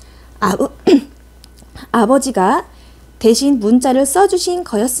 아버지가 대신 문자를 써주신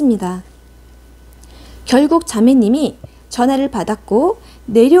거였습니다. 결국 자매님이 전화를 받았고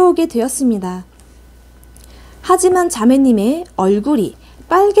내려오게 되었습니다. 하지만 자매님의 얼굴이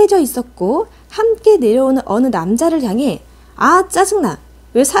빨개져 있었고 함께 내려오는 어느 남자를 향해 아 짜증나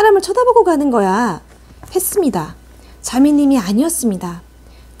왜 사람을 쳐다보고 가는 거야 했습니다. 자매님이 아니었습니다.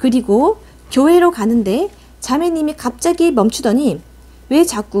 그리고 교회로 가는데 자매님이 갑자기 멈추더니 왜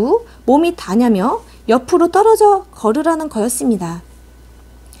자꾸 몸이 다냐며 옆으로 떨어져 걸으라는 거였습니다.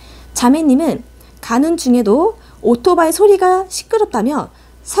 자매님은 가는 중에도 오토바이 소리가 시끄럽다며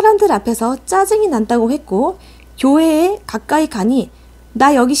사람들 앞에서 짜증이 난다고 했고 교회에 가까이 가니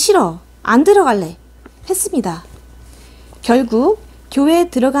나 여기 싫어 안 들어갈래 했습니다. 결국 교회에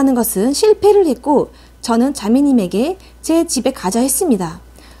들어가는 것은 실패를 했고 저는 자매님에게 제 집에 가자 했습니다.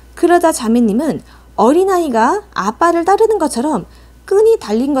 그러자 자매님은 어린아이가 아빠를 따르는 것처럼 끈이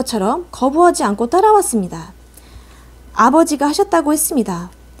달린 것처럼 거부하지 않고 따라왔습니다. 아버지가 하셨다고 했습니다.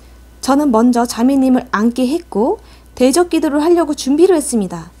 저는 먼저 자매님을 안게 했고 대적 기도를 하려고 준비를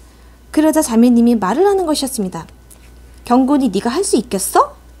했습니다. 그러자 자매님이 말을 하는 것이었습니다. 경곤이 네가 할 수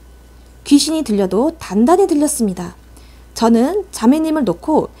있겠어? 귀신이 들려도 단단히 들렸습니다. 저는 자매님을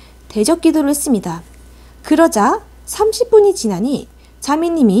놓고 대적 기도를 했습니다. 그러자 30분이 지나니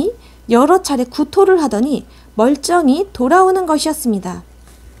자매님이 여러 차례 구토를 하더니 멀쩡히 돌아오는 것이었습니다.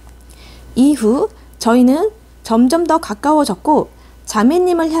 이후 저희는 점점 더 가까워졌고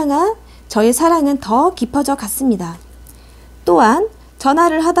자매님을 향한 저의 사랑은 더 깊어져 갔습니다. 또한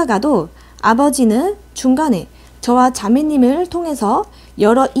전화를 하다가도 아버지는 중간에 저와 자매님을 통해서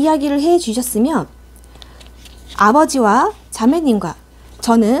여러 이야기를 해 주셨으며 아버지와 자매님과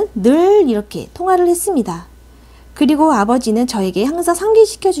저는 늘 이렇게 통화를 했습니다. 그리고 아버지는 저에게 항상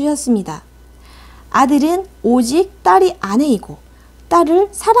상기시켜 주셨습니다. 아들은 오직 딸이 아내이고 딸을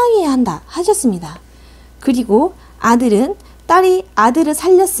사랑해야 한다 하셨습니다. 그리고 아들은 딸이 아들을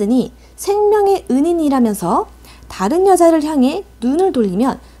살렸으니 생명의 은인이라면서 다른 여자를 향해 눈을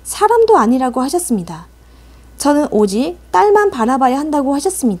돌리면 사람도 아니라고 하셨습니다. 저는 오직 딸만 바라봐야 한다고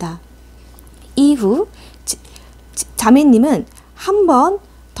하셨습니다. 이후 자매님은 한 번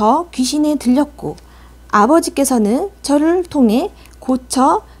더 귀신에 들렸고 아버지께서는 저를 통해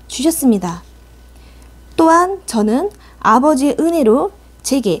고쳐 주셨습니다. 또한 저는 아버지의 은혜로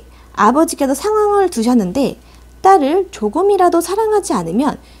제게 아버지께서 상황을 두셨는데 딸을 조금이라도 사랑하지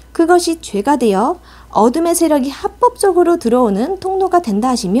않으면 그것이 죄가 되어 어둠의 세력이 합법적으로 들어오는 통로가 된다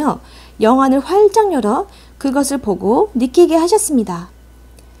하시며 영안을 활짝 열어 그것을 보고 느끼게 하셨습니다.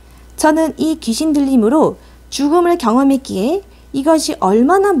 저는 이 귀신 들림으로 죽음을 경험했기에 이것이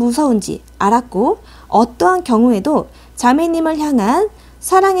얼마나 무서운지 알았고 어떠한 경우에도 자매님을 향한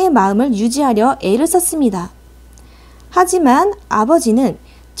사랑의 마음을 유지하려 애를 썼습니다. 하지만 아버지는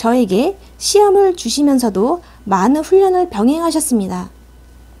저에게 시험을 주시면서도 많은 훈련을 병행하셨습니다.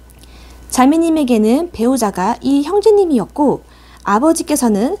 자매님에게는 배우자가 이 형제님이었고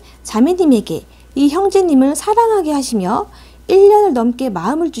아버지께서는 자매님에게 이 형제님을 사랑하게 하시며 1년을 넘게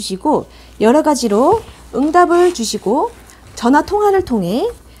마음을 주시고 여러 가지로 응답을 주시고 전화 통화를 통해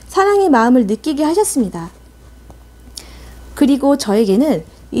사랑의 마음을 느끼게 하셨습니다. 그리고 저에게는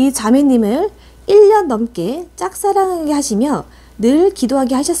이 자매님을 1년 넘게 짝사랑하게 하시며 늘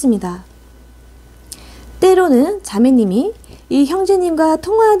기도하게 하셨습니다. 때로는 자매님이 이 형제님과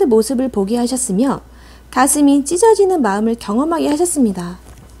통화하는 모습을 보게 하셨으며 가슴이 찢어지는 마음을 경험하게 하셨습니다.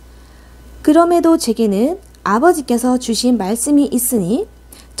 그럼에도 제게는 아버지께서 주신 말씀이 있으니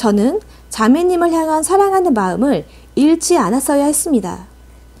저는 자매님을 향한 사랑하는 마음을 잃지 않았어야 했습니다.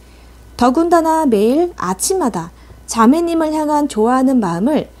 더군다나 매일 아침마다 자매님을 향한 좋아하는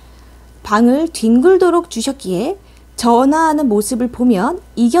마음을 방을 뒹굴도록 주셨기에 전화하는 모습을 보면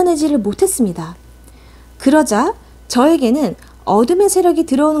이겨내지를 못했습니다. 그러자 저에게는 어둠의 세력이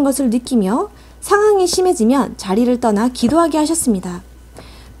들어오는 것을 느끼며 상황이 심해지면 자리를 떠나 기도하게 하셨습니다.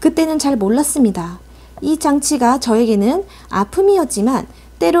 그때는 잘 몰랐습니다. 이 장치가 저에게는 아픔이었지만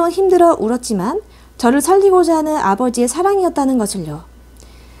때론 힘들어 울었지만 저를 살리고자 하는 아버지의 사랑이었다는 것을요.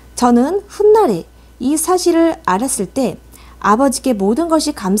 저는 훗날에 이 사실을 알았을 때 아버지께 모든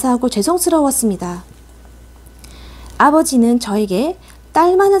것이 감사하고 죄송스러웠습니다. 아버지는 저에게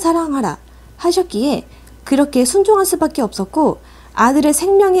딸만을 사랑하라 하셨기에 그렇게 순종할 수밖에 없었고 아들의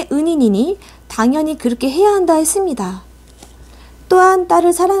생명의 은인이니 당연히 그렇게 해야 한다 했습니다. 또한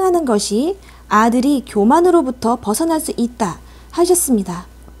딸을 사랑하는 것이 아들이 교만으로부터 벗어날 수 있다 하셨습니다.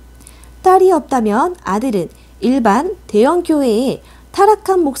 딸이 없다면 아들은 일반 대형 교회의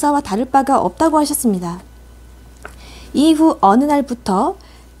타락한 목사와 다를 바가 없다고 하셨습니다. 이후 어느 날부터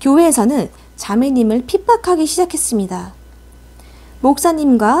교회에서는 자매님을 핍박하기 시작했습니다.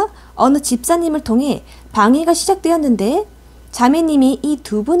 목사님과 어느 집사님을 통해 방해가 시작되었는데 자매님이 이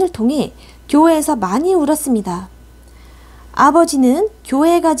두 분을 통해 교회에서 많이 울었습니다. 아버지는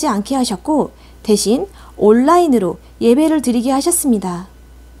교회에 가지 않게 하셨고 대신 온라인으로 예배를 드리게 하셨습니다.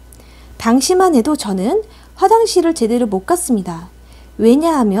 당시만 해도 저는 화장실을 제대로 못 갔습니다.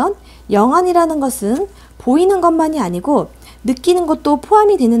 왜냐하면 영안이라는 것은 보이는 것만이 아니고 느끼는 것도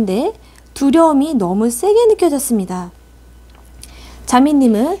포함이 되는데 두려움이 너무 세게 느껴졌습니다.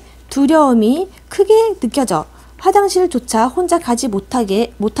 자매님은 두려움이 크게 느껴져 화장실조차 혼자 가지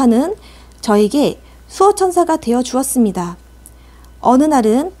못하는 저에게 수호천사가 되어 주었습니다. 어느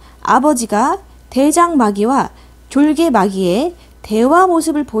날은 아버지가 대장마귀와 졸개마귀의 대화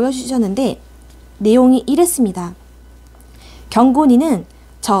모습을 보여주셨는데 내용이 이랬습니다. 경곤이는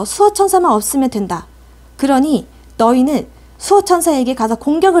저 수호천사만 없으면 된다. 그러니 너희는 수호천사에게 가서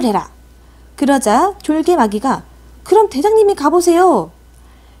공격을 해라. 그러자 졸개마귀가 그럼 대장님이 가보세요.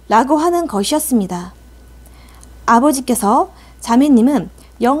 라고 하는 것이었습니다. 아버지께서 자매님은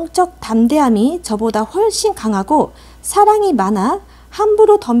영적 담대함이 저보다 훨씬 강하고 사랑이 많아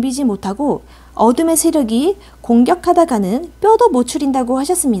함부로 덤비지 못하고 어둠의 세력이 공격하다가는 뼈도 못 추린다고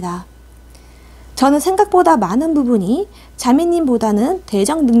하셨습니다. 저는 생각보다 많은 부분이 자매님보다는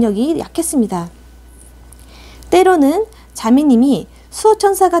대적 능력이 약했습니다. 때로는 자매님이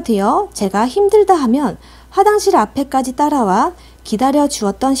수호천사가 되어 제가 힘들다 하면 화장실 앞에까지 따라와 기다려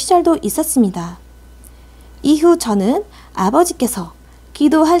주었던 시절도 있었습니다. 이후 저는 아버지께서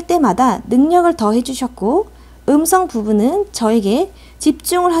기도할 때마다 능력을 더해 주셨고 음성 부분은 저에게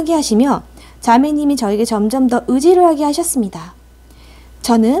집중을 하게 하시며 자매님이 저에게 점점 더 의지를 하게 하셨습니다.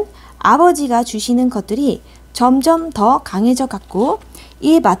 저는 아버지가 주시는 것들이 점점 더 강해져 갔고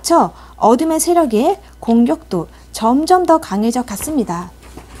이에 맞춰 어둠의 세력의 공격도 점점 더 강해져 갔습니다.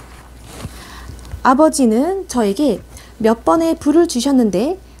 아버지는 저에게 몇 번의 불을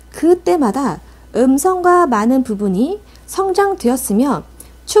주셨는데 그때마다 음성과 많은 부분이 성장되었으며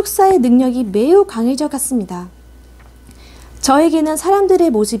축사의 능력이 매우 강해져 갔습니다. 저에게는 사람들의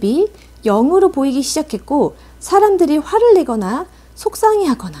모습이 영으로 보이기 시작했고 사람들이 화를 내거나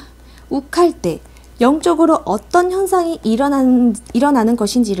속상해하거나 욱할 때 영적으로 어떤 현상이 일어나는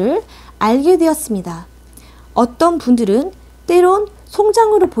것인지를 알게 되었습니다. 어떤 분들은 때론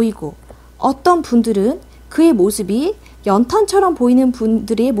송장으로 보이고 어떤 분들은 그의 모습이 연탄처럼 보이는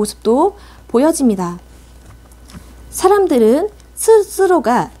분들의 모습도 보여집니다. 사람들은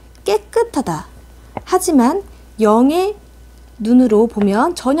스스로가 깨끗하다. 하지만 영의 눈으로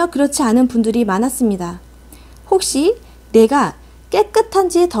보면 전혀 그렇지 않은 분들이 많았습니다. 혹시 내가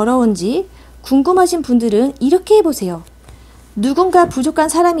깨끗한지 더러운지 궁금하신 분들은 이렇게 해보세요. 누군가 부족한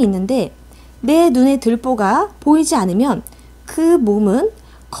사람이 있는데 내 눈에 들보가 보이지 않으면 그 몸은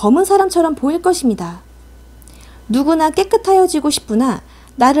검은 사람처럼 보일 것입니다. 누구나 깨끗하여지고 싶으나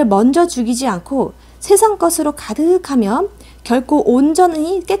나를 먼저 죽이지 않고 세상 것으로 가득하면 결코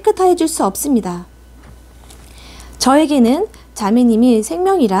온전히 깨끗해질 수 없습니다. 저에게는 자매님이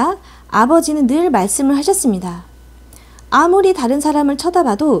생명이라 아버지는 늘 말씀을 하셨습니다. 아무리 다른 사람을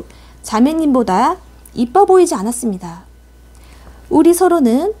쳐다봐도 자매님보다 이뻐 보이지 않았습니다. 우리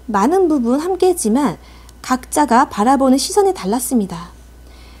서로는 많은 부분 함께했지만 각자가 바라보는 시선이 달랐습니다.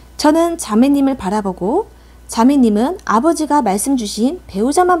 저는 자매님을 바라보고 자매님은 아버지가 말씀 주신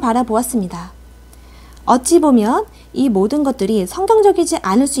배우자만 바라보았습니다. 어찌 보면 이 모든 것들이 성경적이지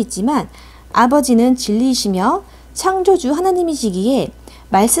않을 수 있지만 아버지는 진리이시며 창조주 하나님이시기에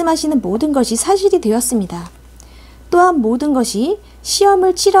말씀하시는 모든 것이 사실이 되었습니다. 또한 모든 것이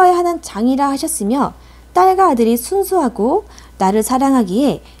시험을 치러야 하는 장이라 하셨으며 딸과 아들이 순수하고 나를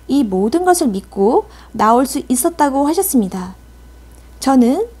사랑하기에 이 모든 것을 믿고 나올 수 있었다고 하셨습니다.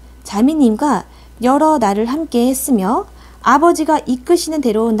 저는 자매님과 여러 날을 함께 했으며 아버지가 이끄시는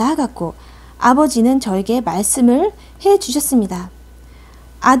대로 나아갔고 아버지는 저에게 말씀을 해 주셨습니다.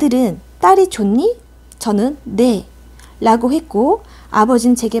 아들은 딸이 좋니? 저는 네 라고 했고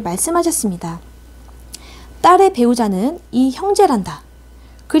아버지는 제게 말씀하셨습니다. 딸의 배우자는 이 형제란다.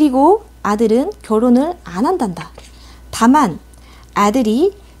 그리고 아들은 결혼을 안 한단다. 다만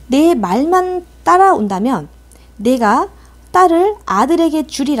아들이 내 말만 따라온다면 내가 딸을 아들에게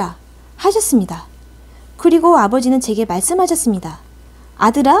주리라 하셨습니다. 그리고 아버지는 제게 말씀하셨습니다.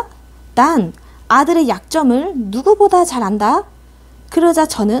 아들아, 난 아들의 약점을 누구보다 잘 안다. 그러자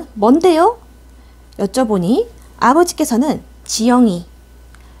저는 뭔데요? 여쭤보니 아버지께서는 지영이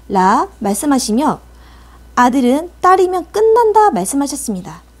라 말씀하시며 아들은 딸이면 끝난다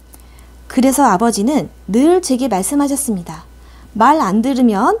말씀하셨습니다. 그래서 아버지는 늘 제게 말씀하셨습니다. 말 안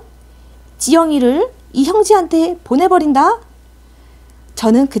들으면 지영이를 이 형제한테 보내버린다.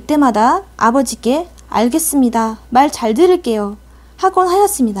 저는 그때마다 아버지께 알겠습니다. 말 잘 들을게요. 하곤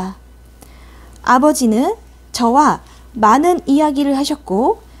하였습니다. 아버지는 저와 많은 이야기를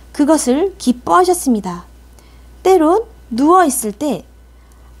하셨고 그것을 기뻐하셨습니다. 때론 누워있을 때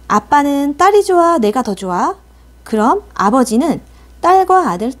아빠는 딸이 좋아 내가 더 좋아? 그럼 아버지는 딸과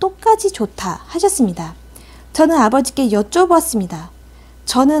아들 똑같이 좋다 하셨습니다. 저는 아버지께 여쭤보았습니다.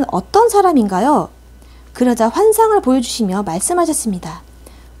 저는 어떤 사람인가요? 그러자 환상을 보여주시며 말씀하셨습니다.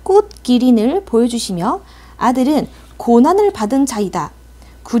 꽃 기린을 보여주시며 아들은 고난을 받은 자이다.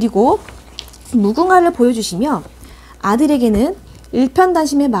 그리고 무궁화를 보여주시며 아들에게는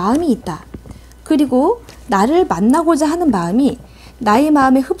일편단심의 마음이 있다. 그리고 나를 만나고자 하는 마음이 나의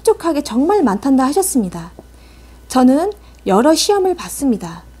마음에 흡족하게 정말 많단다 하셨습니다. 저는 여러 시험을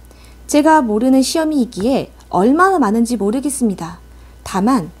봤습니다. 제가 모르는 시험이 있기에 얼마나 많은지 모르겠습니다.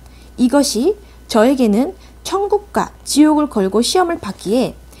 다만 이것이 저에게는 천국과 지옥을 걸고 시험을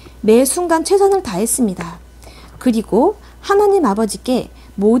받기에 매 순간 최선을 다했습니다. 그리고 하나님 아버지께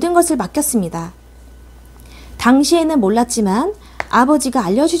모든 것을 맡겼습니다. 당시에는 몰랐지만 아버지가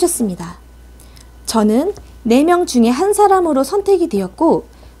알려주셨습니다. 저는 4명 중에 한 사람으로 선택이 되었고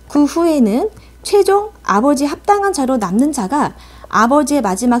그 후에는 최종 아버지 합당한 자로 남는 자가 아버지의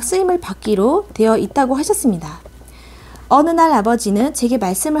마지막 쓰임을 받기로 되어 있다고 하셨습니다. 어느 날 아버지는 제게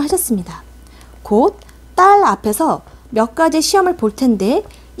말씀을 하셨습니다. 곧 딸 앞에서 몇 가지 시험을 볼 텐데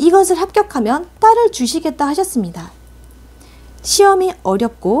이것을 합격하면 딸을 주시겠다 하셨습니다. 시험이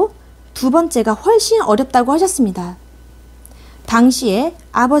어렵고 두 번째가 훨씬 어렵다고 하셨습니다. 당시에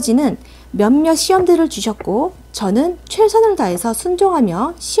아버지는 몇몇 시험들을 주셨고 저는 최선을 다해서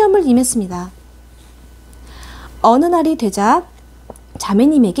순종하며 시험을 임했습니다. 어느 날이 되자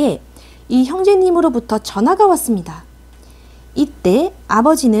자매님에게 이 형제님으로부터 전화가 왔습니다. 이때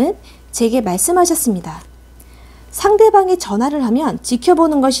아버지는 제게 말씀하셨습니다. 상대방이 전화를 하면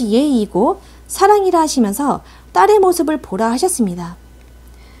지켜보는 것이 예의이고 사랑이라 하시면서 딸의 모습을 보라 하셨습니다.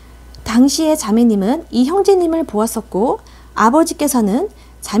 당시에 자매님은 이 형제님을 보았었고 아버지께서는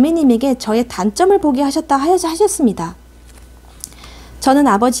자매님에게 저의 단점을 보게 하셨다 하셨습니다. 저는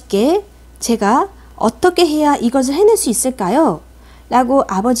아버지께 제가 어떻게 해야 이것을 해낼 수 있을까요? 라고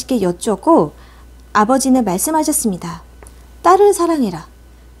아버지께 여쭈었고 아버지는 말씀하셨습니다. 딸을 사랑해라.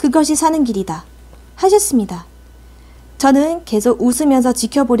 그것이 사는 길이다. 하셨습니다. 저는 계속 웃으면서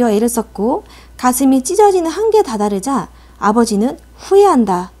지켜보려 애를 썼고 가슴이 찢어지는 한계에 다다르자 아버지는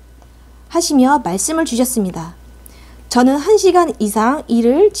후회한다 하시며 말씀을 주셨습니다. 저는 1시간 이상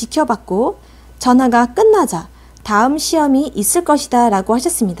이를 지켜봤고 전화가 끝나자 다음 시험이 있을 것이다 라고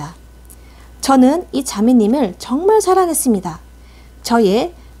하셨습니다. 저는 이 자매님을 정말 사랑했습니다.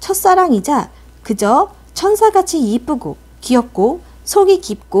 저의 첫사랑이자 그저 천사같이 이쁘고 귀엽고 속이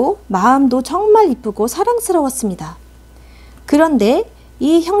깊고 마음도 정말 이쁘고 사랑스러웠습니다. 그런데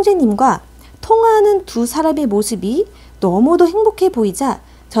이 형제님과 통화하는 두 사람의 모습이 너무도 행복해 보이자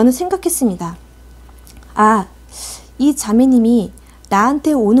저는 생각했습니다. 아, 이 자매님이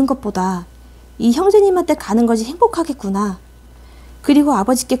나한테 오는 것보다 이 형제님한테 가는 것이 행복하겠구나. 그리고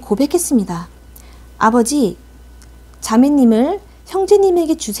아버지께 고백했습니다. 아버지, 자매님을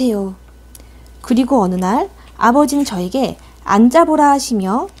형제님에게 주세요. 그리고 어느 날 아버지는 저에게 앉아보라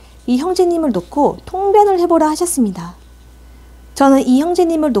하시며 이 형제님을 놓고 통변을 해보라 하셨습니다. 저는 이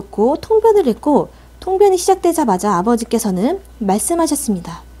형제님을 놓고 통변을 했고 통변이 시작되자마자 아버지께서는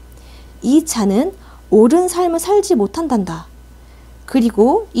말씀하셨습니다. 이 자는 옳은 삶을 살지 못한단다.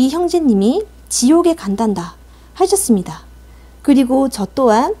 그리고 이 형제님이 지옥에 간단다 하셨습니다. 그리고 저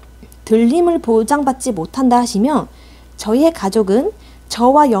또한 들림을 보장받지 못한다 하시며 저희의 가족은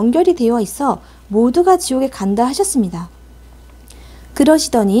저와 연결이 되어 있어 모두가 지옥에 간다 하셨습니다.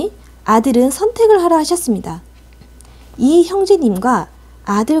 그러시더니 아들은 선택을 하라 하셨습니다. 이 형제님과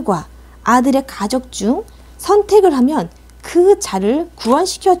아들과 아들의 가족 중 선택을 하면 그 자를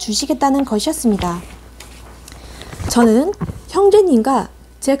구원시켜 주시겠다는 것이었습니다. 저는 형제님과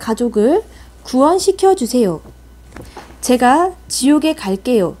제 가족을 구원시켜 주세요. 제가 지옥에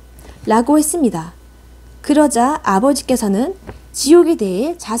갈게요. 라고 했습니다. 그러자 아버지께서는 지옥에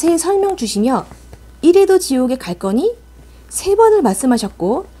대해 자세히 설명 주시며 이래도 지옥에 갈 거니? 3번을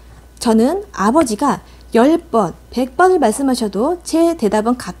말씀하셨고 저는 아버지가 10번, 100번을 말씀하셔도 제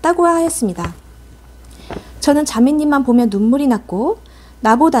대답은 같다고 하였습니다. 저는 자매님만 보면 눈물이 났고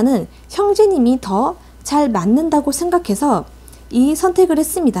나보다는 형제님이 더 잘 맞는다고 생각해서 이 선택을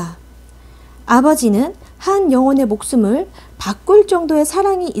했습니다. 아버지는 한 영혼의 목숨을 바꿀 정도의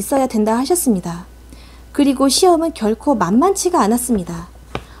사랑이 있어야 된다 하셨습니다. 그리고 시험은 결코 만만치가 않았습니다.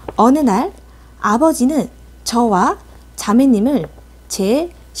 어느 날 아버지는 저와 자매님을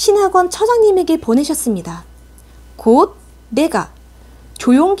제 신학원 처장님에게 보내셨습니다. 곧 내가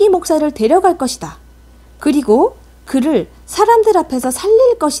조용기 목사를 데려갈 것이다. 그리고 그를 사람들 앞에서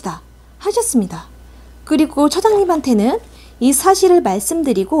살릴 것이다. 하셨습니다. 그리고 처장님한테는 이 사실을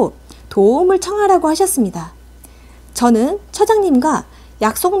말씀드리고 도움을 청하라고 하셨습니다. 저는 처장님과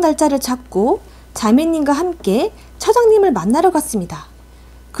약속 날짜를 잡고 자매님과 함께 처장님을 만나러 갔습니다.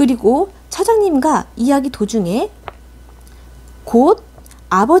 그리고 처장님과 이야기 도중에 곧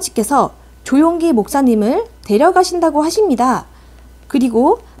아버지께서 조용기 목사님을 데려가신다고 하십니다.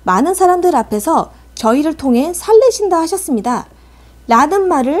 그리고 많은 사람들 앞에서 저희를 통해 살리신다 하셨습니다. 라는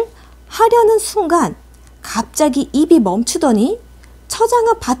말을 하려는 순간 갑자기 입이 멈추더니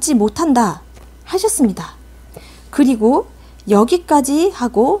처장은 받지 못한다 하셨습니다. 그리고 여기까지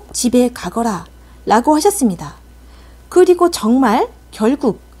하고 집에 가거라 라고 하셨습니다. 그리고 정말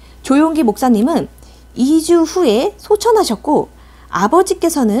결국 조용기 목사님은 2주 후에 소천하셨고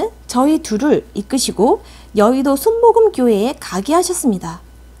아버지께서는 저희 둘을 이끄시고 여의도 순복음교회에 가게 하셨습니다.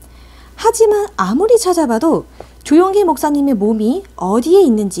 하지만 아무리 찾아봐도 조용기 목사님의 몸이 어디에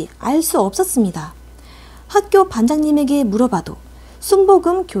있는지 알 수 없었습니다. 학교 반장님에게 물어봐도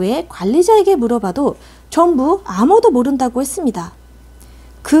순복음교회 관리자에게 물어봐도 전부 아무도 모른다고 했습니다.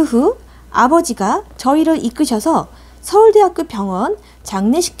 그 후 아버지가 저희를 이끄셔서 서울대학교 병원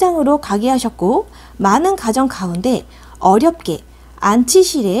장례식장으로 가게 하셨고 많은 가정 가운데 어렵게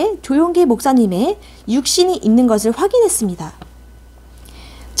안치실에 조용기 목사님의 육신이 있는 것을 확인했습니다.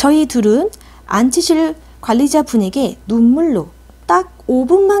 저희 둘은 안치실 관리자 분에게 눈물로 딱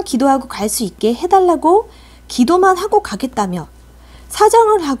 5분만 기도하고 갈 수 있게 해달라고 기도만 하고 가겠다며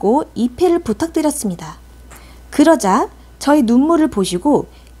사정을 하고 입회를 부탁드렸습니다. 그러자 저희 눈물을 보시고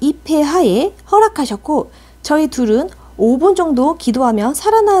입회하에 허락하셨고 저희 둘은 5분 정도 기도하며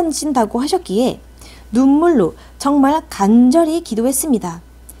살아나신다고 하셨기에 눈물로 정말 간절히 기도했습니다.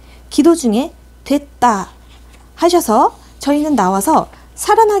 기도 중에 됐다 하셔서 저희는 나와서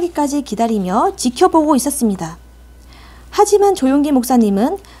살아나기까지 기다리며 지켜보고 있었습니다. 하지만 조용기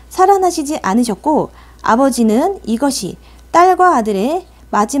목사님은 살아나시지 않으셨고 아버지는 이것이 딸과 아들의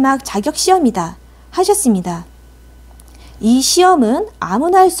마지막 자격 시험이다 하셨습니다. 이 시험은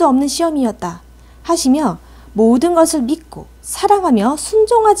아무나 할 수 없는 시험이었다 하시며 모든 것을 믿고 사랑하며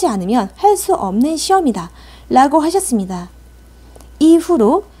순종하지 않으면 할 수 없는 시험이다 라고 하셨습니다.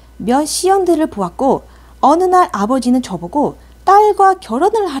 이후로 몇 시험들을 보았고 어느 날 아버지는 저보고 딸과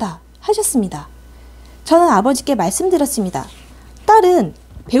결혼을 하라 하셨습니다. 저는 아버지께 말씀드렸습니다. 딸은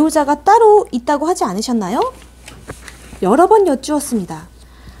배우자가 따로 있다고 하지 않으셨나요? 여러 번 여쭈었습니다.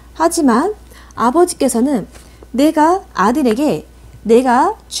 하지만 아버지께서는 내가 아들에게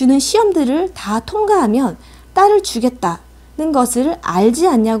내가 주는 시험들을 다 통과하면 딸을 주겠다는 것을 알지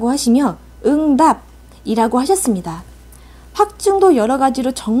않냐고 하시며 응답이라고 하셨습니다. 확증도 여러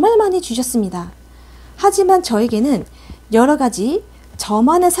가지로 정말 많이 주셨습니다. 하지만 저에게는 여러 가지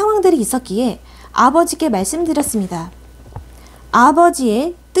저만의 상황들이 있었기에 아버지께 말씀드렸습니다.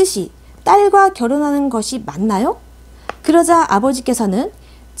 아버지의 뜻이 딸과 결혼하는 것이 맞나요? 그러자 아버지께서는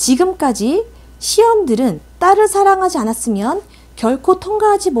지금까지 시험들은 딸을 사랑하지 않았으면 결코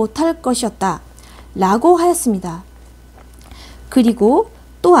통과하지 못할 것이었다 라고 하였습니다. 그리고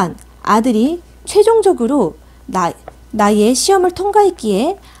또한 아들이 최종적으로 나의 시험을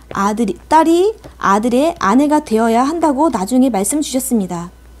통과했기에 딸이 아들의 아내가 되어야 한다고 나중에 말씀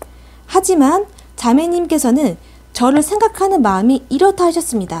주셨습니다. 하지만 자매님께서는 저를 생각하는 마음이 이렇다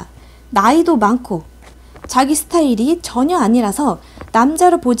하셨습니다. 나이도 많고 자기 스타일이 전혀 아니라서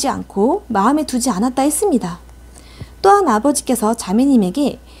남자로 보지 않고 마음에 두지 않았다 했습니다. 또한 아버지께서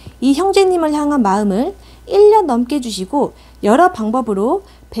자매님에게 이 형제님을 향한 마음을 1년 넘게 주시고 여러 방법으로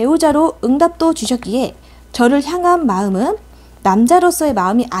배우자로 응답도 주셨기에 저를 향한 마음은 남자로서의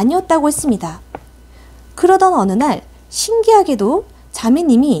마음이 아니었다고 했습니다. 그러던 어느 날 신기하게도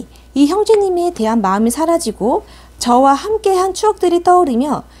자매님이 이 형제님에 대한 마음이 사라지고 저와 함께한 추억들이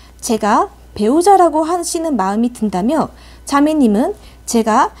떠오르며 제가 배우자라고 하시는 마음이 든다며 자매님은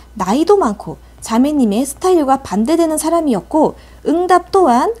제가 나이도 많고 자매님의 스타일과 반대되는 사람이었고 응답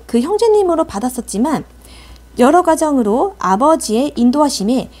또한 그 형제님으로 받았었지만 여러 과정으로 아버지의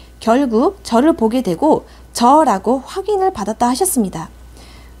인도하심에 결국 저를 보게 되고 저라고 확인을 받았다 하셨습니다.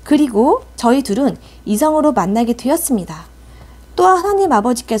 그리고 저희 둘은 이성으로 만나게 되었습니다. 또한 하나님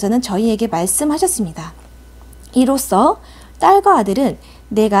아버지께서는 저희에게 말씀하셨습니다. 이로써 딸과 아들은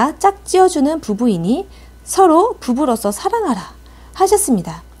내가 짝지어주는 부부이니 서로 부부로서 사랑하라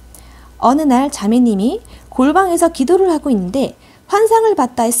하셨습니다. 어느 날 자매님이 골방에서 기도를 하고 있는데 환상을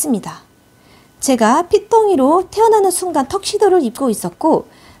봤다 했습니다. 제가 핏덩이로 태어나는 순간 턱시도를 입고 있었고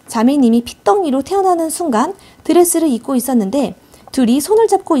자매님이 핏덩이로 태어나는 순간 드레스를 입고 있었는데 둘이 손을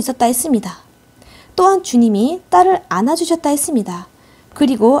잡고 있었다 했습니다. 또한 주님이 딸을 안아주셨다 했습니다.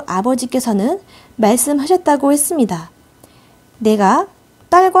 그리고 아버지께서는 말씀하셨다고 했습니다. 내가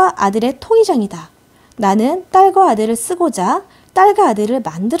딸과 아들의 통의장이다. 나는 딸과 아들을 쓰고자 딸과 아들을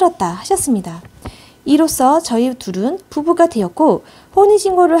만들었다 하셨습니다. 이로써 저희 둘은 부부가 되었고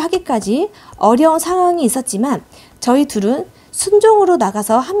혼인신고를 하기까지 어려운 상황이 있었지만 저희 둘은 순종으로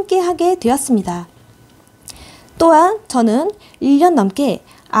나가서 함께하게 되었습니다. 또한 저는 1년 넘게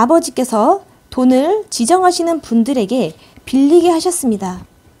아버지께서 돈을 지정하시는 분들에게 빌리게 하셨습니다.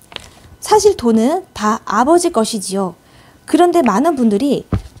 사실 돈은 다 아버지 것이지요. 그런데 많은 분들이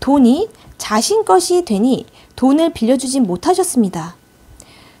돈이 자신 것이 되니 돈을 빌려주지 못하셨습니다.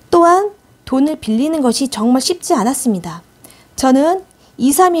 또한 돈을 빌리는 것이 정말 쉽지 않았습니다. 저는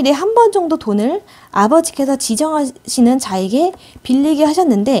 2, 3일에 한 번 정도 돈을 아버지께서 지정하시는 자에게 빌리게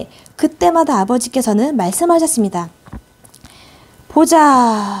하셨는데 그때마다 아버지께서는 말씀하셨습니다.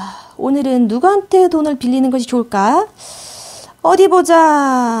 보자. 오늘은 누구한테 돈을 빌리는 것이 좋을까? 어디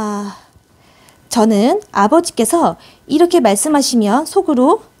보자. 저는 아버지께서 이렇게 말씀하시면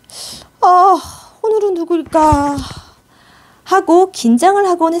속으로 오늘은 누구일까? 하고 긴장을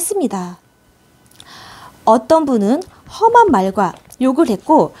하곤 했습니다. 어떤 분은 험한 말과 욕을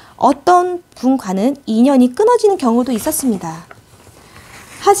했고 어떤 분과는 인연이 끊어지는 경우도 있었습니다.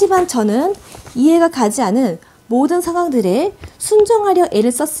 하지만 저는 이해가 가지 않은 모든 상황들에 순종하려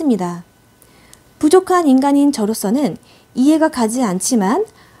애를 썼습니다. 부족한 인간인 저로서는 이해가 가지 않지만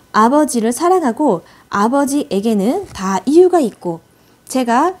아버지를 사랑하고 아버지에게는 다 이유가 있고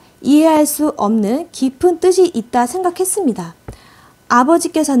제가 이해할 수 없는 깊은 뜻이 있다 생각했습니다.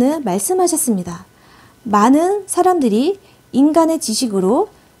 아버지께서는 말씀하셨습니다. 많은 사람들이 인간의 지식으로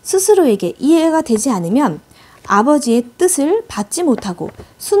스스로에게 이해가 되지 않으면 아버지의 뜻을 받지 못하고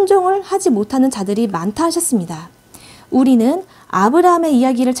순종을 하지 못하는 자들이 많다 하셨습니다. 우리는 아브라함의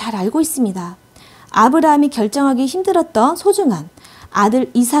이야기를 잘 알고 있습니다. 아브라함이 결정하기 힘들었던 소중한 아들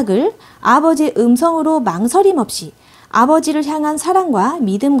이삭을 아버지의 음성으로 망설임 없이 아버지를 향한 사랑과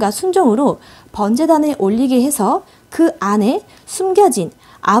믿음과 순종으로 번제단에 올리게 해서 그 안에 숨겨진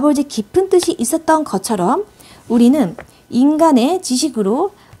아버지의 깊은 뜻이 있었던 것처럼 우리는 인간의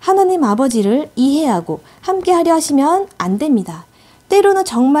지식으로 하나님 아버지를 이해하고 함께하려 하시면 안 됩니다. 때로는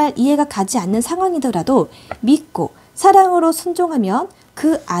정말 이해가 가지 않는 상황이더라도 믿고 사랑으로 순종하면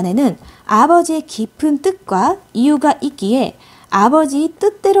그 안에는 아버지의 깊은 뜻과 이유가 있기에 아버지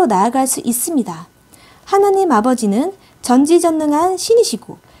뜻대로 나아갈 수 있습니다. 하나님 아버지는 전지전능한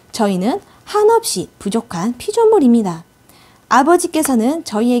신이시고 저희는 한없이 부족한 피조물입니다. 아버지께서는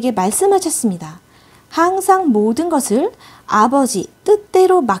저희에게 말씀하셨습니다. 항상 모든 것을 아버지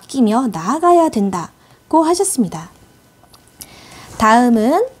뜻대로 맡기며 나아가야 된다고 하셨습니다.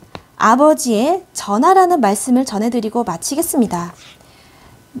 다음은 아버지의 전하라는 말씀을 전해드리고 마치겠습니다.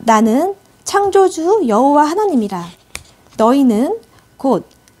 나는 창조주 여호와 하나님이라. 너희는 곧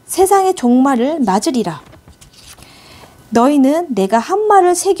세상의 종말을 맞으리라. 너희는 내가 한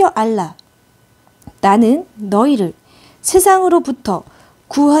말을 새겨 알라. 나는 너희를 세상으로부터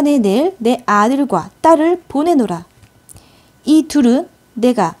구원해낼 내 아들과 딸을 보내노라. 이 둘은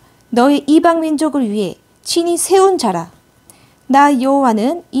내가 너희 이방 민족을 위해 친히 세운 자라. 나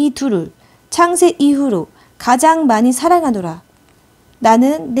여호와는 이 둘을 창세 이후로 가장 많이 사랑하노라.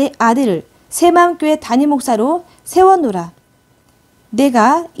 나는 내 아들을 새마음교회 담임 목사로 세웠노라.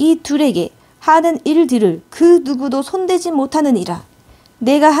 내가 이 둘에게 하는 일들을 그 누구도 손대지 못하느니라.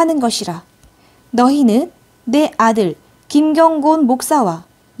 내가 하는 것이라. 너희는 내 아들 김경곤 목사와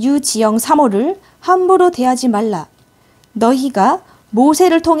유지영 사모를 함부로 대하지 말라. 너희가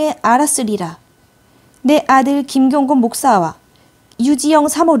모세를 통해 알았으리라. 내 아들 김경곤 목사와 유지영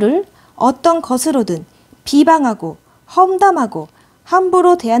사모를 어떤 것으로든 비방하고 험담하고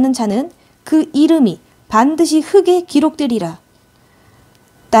함부로 대하는 자는 그 이름이 반드시 흙에 기록되리라.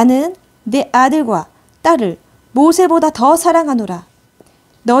 나는 내 아들과 딸을 모세보다 더 사랑하노라.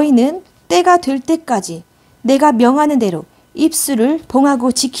 너희는 때가 될 때까지 내가 명하는 대로 입술을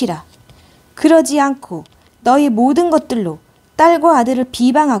봉하고 지키라. 그러지 않고 너희 모든 것들로 딸과 아들을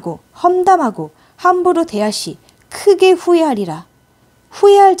비방하고 험담하고 함부로 대할 시 크게 후회하리라.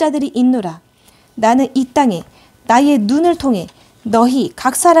 후회할 자들이 있노라. 나는 이 땅에 나의 눈을 통해 너희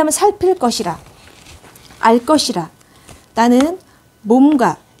각 사람을 살필 것이라. 알 것이라. 나는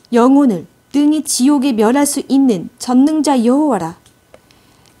몸과 영혼을 능히 지옥에 멸할 수 있는 전능자 여호와라.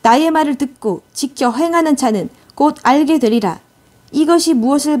 나의 말을 듣고 지켜 행하는 자는 곧 알게 되리라. 이것이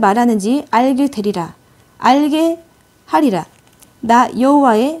무엇을 말하는지 알게 되리라. 알게 하리라. 나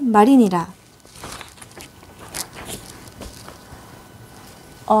여호와의 말이니라.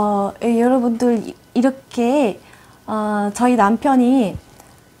 여러분들 이렇게 저희 남편이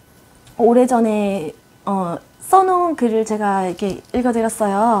오래전에 써놓은 글을 제가 이렇게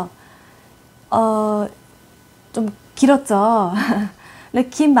읽어드렸어요. 좀 길었죠. 근데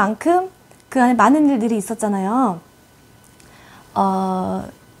긴 만큼 그 안에 많은 일들이 있었잖아요.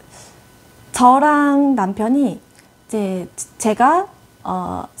 저랑 남편이 이제 제가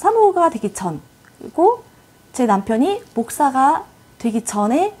사모가 되기 전, 그리고 제 남편이 목사가 되기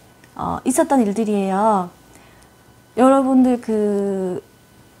전에 있었던 일들이에요. 여러분들 그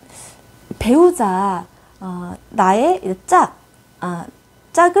배우자 나의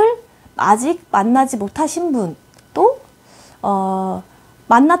짝을 아직 만나지 못하신 분, 또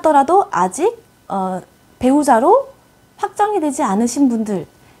만났더라도 아직 배우자로 확정이 되지 않으신 분들,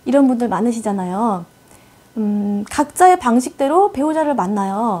 이런 분들 많으시잖아요. 각자의 방식대로 배우자를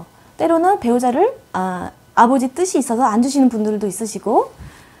만나요. 때로는 배우자를 아버지 뜻이 있어서 안 주시는 분들도 있으시고,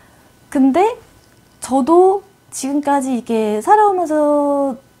 근데 저도 지금까지 이렇게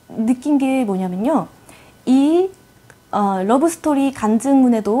살아오면서 느낀 게 뭐냐면요, 이 러브스토리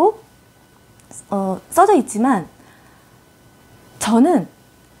간증문에도 써져 있지만 저는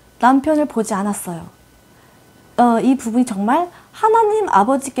남편을 보지 않았어요. 이 부분이 정말 하나님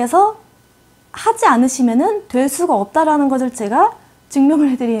아버지께서 하지 않으시면은 될 수가 없다라는 것을 제가 증명을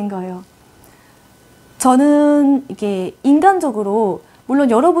해드리는 거예요. 저는 이게 인간적으로, 물론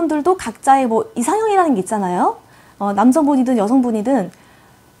여러분들도 각자의 뭐 이상형이라는 게 있잖아요. 남성분이든 여성분이든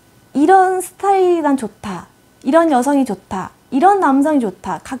이런 스타일이 난 좋다, 이런 여성이 좋다, 이런 남성이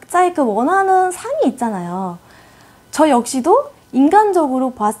좋다, 각자의 그 원하는 상이 있잖아요. 저 역시도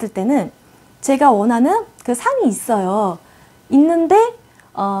인간적으로 봤을 때는 제가 원하는 그 상이 있어요. 있는데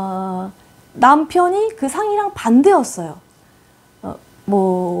남편이 그 상이랑 반대였어요.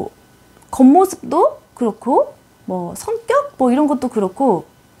 뭐 겉모습도 그렇고, 뭐 성격 뭐 이런 것도 그렇고,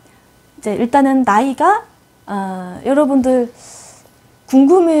 이제 일단은 나이가 여러분들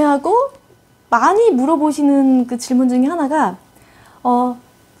궁금해하고 많이 물어보시는 그 질문 중에 하나가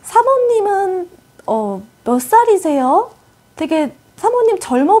사모님은 몇 살이세요? 되게 사모님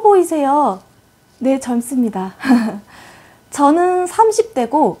젊어 보이세요. 네, 젊습니다. 저는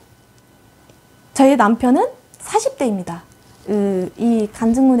 30대고 저희 남편은 40대입니다. 이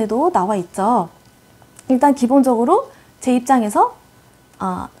간증문에도 나와 있죠. 일단 기본적으로 제 입장에서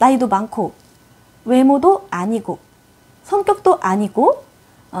나이도 많고 외모도 아니고 성격도 아니고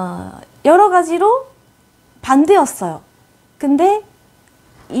여러 가지로 반대였어요. 근데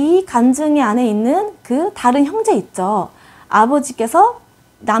이 간증의 안에 있는 그 다른 형제 있죠. 아버지께서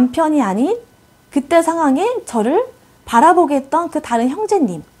남편이 아닌 그때 상황에 저를 바라보게 했던 그 다른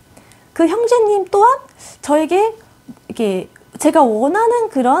형제님. 그 형제님 또한 저에게 이렇게 제가 원하는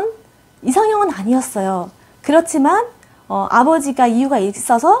그런 이상형은 아니었어요. 그렇지만 아버지가 이유가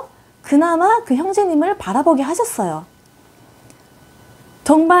있어서 그나마 그 형제님을 바라보게 하셨어요.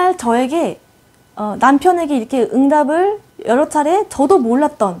 정말 저에게 남편에게 이렇게 응답을 여러 차례 저도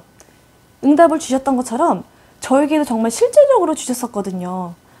몰랐던 응답을 주셨던 것처럼 저에게도 정말 실제적으로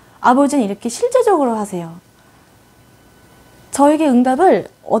주셨었거든요. 아버지는 이렇게 실제적으로 하세요. 저에게 응답을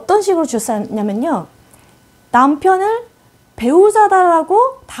어떤 식으로 주셨냐면요, 남편을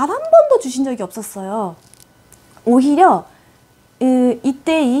배우자다라고 단 한 번도 주신 적이 없었어요. 오히려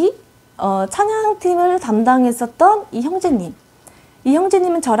이때 이 찬양팀을 담당했었던 이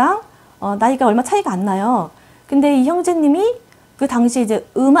형제님은 저랑 나이가 얼마 차이가 안 나요. 근데 이 형제님이 그 당시에 이제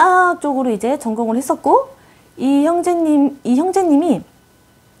음악 쪽으로 이제 전공을 했었고, 이 형제님이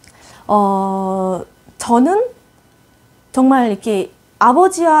저는 정말 이렇게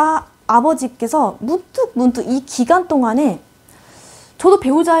아버지와 아버지께서 문득 이 기간 동안에 저도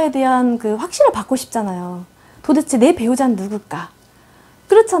배우자에 대한 그 확신을 받고 싶잖아요. 도대체 내 배우자는 누굴까?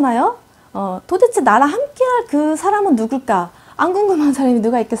 그렇잖아요. 도대체 나랑 함께할 그 사람은 누굴까? 안 궁금한 사람이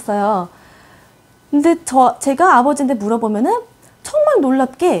누가 있겠어요. 근데 제가 아버지한테 물어보면은 정말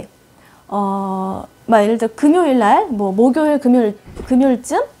놀랍게 막 예를 들어 금요일날 뭐 목요일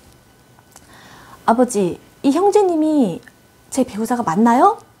금요일쯤 아버지, 이 형제님이 제 배우자가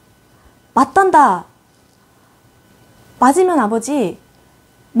맞나요? 맞단다. 맞으면 아버지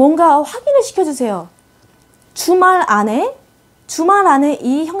뭔가 확인을 시켜주세요. 주말 안에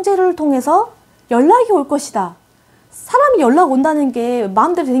이 형제를 통해서 연락이 올 것이다. 사람이 연락 온다는 게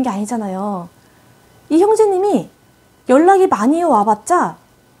마음대로 되는 게 아니잖아요. 이 형제님이 연락이 많이 와봤자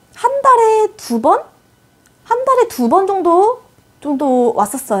한 달에 두 번 정도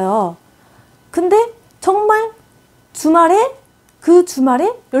왔었어요. 근데 정말 그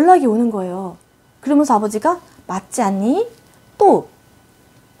주말에 연락이 오는 거예요. 그러면서 아버지가 맞지 않니?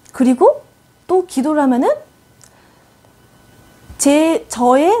 그리고 또 기도를 하면은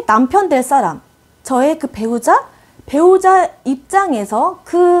저의 남편 될 사람, 저의 그 배우자 입장에서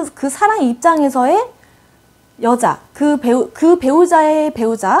그 사랑 입장에서의 여자, 그 배우자의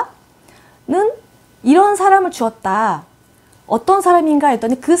배우자는 이런 사람을 주었다. 어떤 사람인가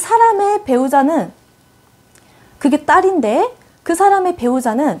했더니 그 사람의 배우자는 그게 딸인데 그 사람의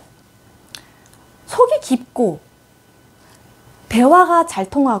배우자는 속이 깊고 대화가 잘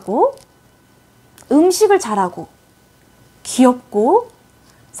통하고 음식을 잘하고 귀엽고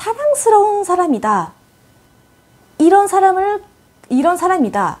사랑스러운 사람이다. 이런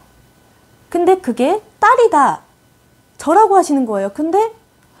사람이다. 근데 그게 딸이다. 저라고 하시는 거예요. 근데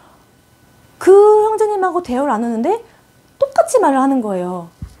그 형제님하고 대화를 나누는데 똑같이 말을 하는 거예요.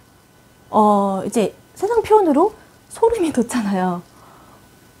 이제 세상 표현으로 소름이 돋잖아요.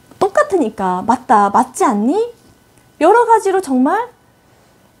 똑같으니까 맞다, 맞지 않니? 여러 가지로 정말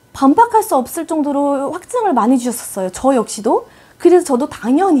반박할 수 없을 정도로 확증을 많이 주셨었어요. 저 역시도. 그래서 저도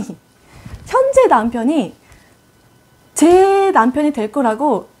당연히 현재 남편이 제 남편이 될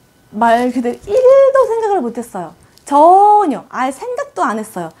거라고 말 그대로 1도 생각을 못했어요. 전혀 아예 생각도 안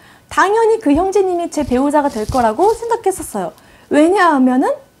했어요. 당연히 그 형제님이 제 배우자가 될 거라고 생각했었어요.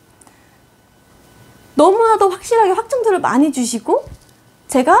 왜냐하면은 너무나도 확실하게 확증들을 많이 주시고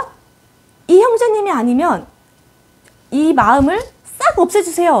제가 이 형제님이 아니면 이 마음을 싹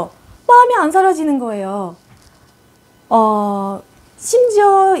없애주세요. 마음이 안 사라지는 거예요.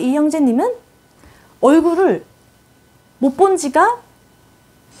 심지어 이 형제님은 얼굴을 못 본 지가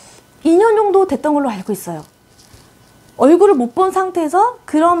 2년 정도 됐던 걸로 알고 있어요. 얼굴을 못 본 상태에서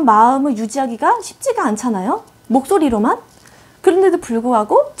그런 마음을 유지하기가 쉽지가 않잖아요. 목소리로만. 그런데도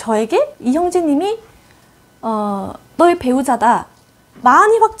불구하고 저에게 이 형제님이 너의 배우자다.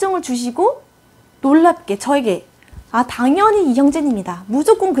 많이 확정을 주시고 놀랍게 저에게 당연히 이 형제님이다.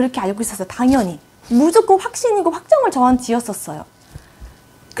 무조건 그렇게 알고 있었어요. 당연히. 무조건 확신이고 확정을 저한테 지었었어요.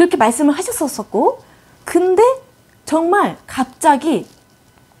 그렇게 말씀을 하셨었고 근데 정말 갑자기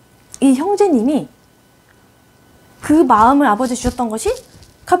이 형제님이 그 마음을 아버지 주셨던 것이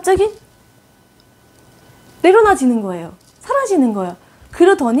갑자기 내려놔지는 거예요. 사라지는 거예요.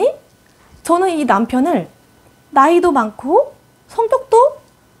 그러더니 저는 이 남편을 나이도 많고 성격도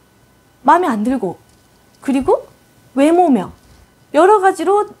마음에 안 들고 그리고 외모며 여러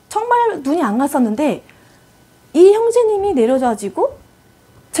가지로 정말 눈이 안 갔었는데 이 형제님이 내려져지고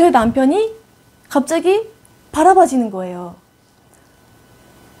제 남편이 갑자기 바라봐지는 거예요.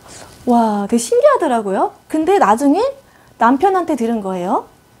 와, 되게 신기하더라고요. 근데 나중에 남편한테 들은 거예요.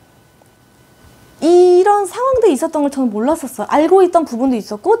 이런 상황들이 있었던 걸 저는 몰랐었어요. 알고 있던 부분도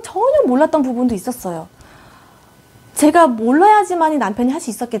있었고 전혀 몰랐던 부분도 있었어요. 제가 몰라야지만이 남편이 할 수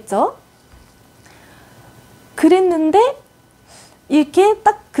있었겠죠. 그랬는데 이렇게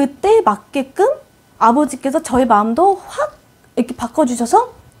딱 그때 맞게끔 아버지께서 저의 마음도 확 이렇게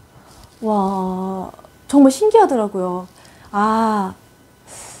바꿔주셔서 와, 정말 신기하더라고요.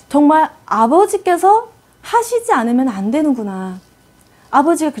 정말 아버지께서 하시지 않으면 안 되는구나.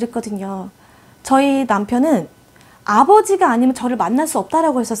 아버지가 그랬거든요. 저희 남편은 아버지가 아니면 저를 만날 수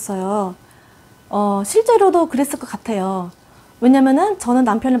없다라고 했었어요. 실제로도 그랬을 것 같아요. 왜냐면은 저는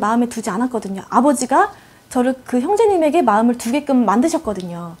남편을 마음에 두지 않았거든요. 아버지가 저를 그 형제님에게 마음을 두게끔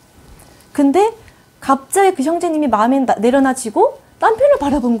만드셨거든요. 근데 갑자기 그 형제님이 마음에 내려놔지고 남편을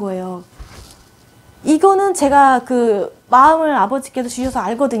바라본 거예요. 이거는 제가 그 마음을 아버지께서 주셔서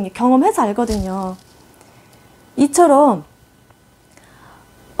알거든요. 경험해서 알거든요. 이처럼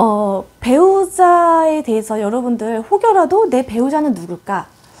배우자에 대해서 여러분들 혹여라도 내 배우자는 누굴까?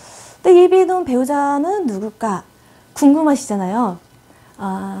 내 예비해둔 배우자는 누굴까? 궁금하시잖아요.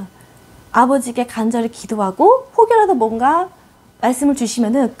 아버지께 간절히 기도하고 혹여라도 뭔가 말씀을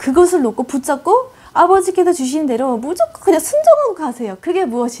주시면은 그것을 놓고 붙잡고 아버지께서 주시는 대로 무조건 그냥 순종하고 가세요. 그게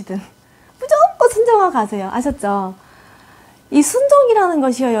무엇이든 무조건 순종하고 가세요. 아셨죠? 이 순종이라는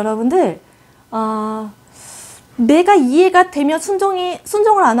것이요, 여러분들, 내가 이해가 되면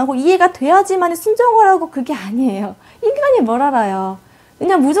순종을 안 하고 이해가 돼야지만 순종을 하고, 그게 아니에요. 인간이 뭘 알아요.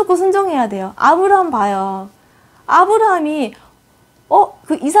 그냥 무조건 순종해야 돼요. 아브라함 봐요. 아브라함이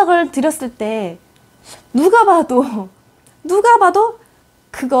그 이삭을 드렸을 때 누가 봐도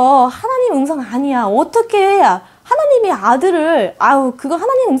그거 하나님 음성 아니야. 어떻게 하나님의 아들을, 그거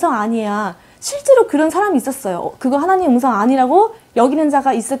하나님 음성 아니야. 실제로 그런 사람이 있었어요. 그거 하나님 음성 아니라고 여기는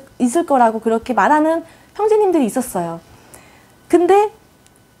자가 있을 거라고 그렇게 말하는 형제님들이 있었어요. 근데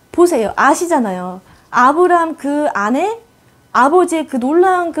보세요. 아시잖아요. 아브라함 그 안에 아버지의 그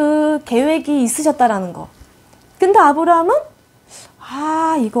놀라운 그 계획이 있으셨다라는 거. 근데 아브라함은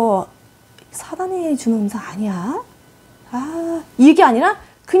이거 사단이 주는 음성 아니야? 이게 아니라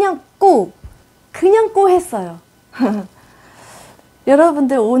그냥 꼭 했어요.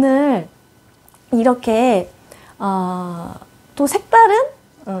 여러분들 오늘 이렇게 또 색다른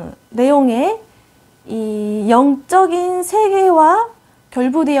내용의 이 영적인 세계와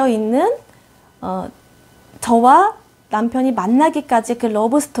결부되어 있는 저와 남편이 만나기까지 그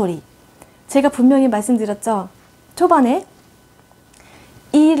러브 스토리, 제가 분명히 말씀드렸죠. 초반에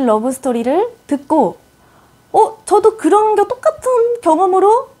이 러브 스토리를 듣고 저도 그런 게 똑같은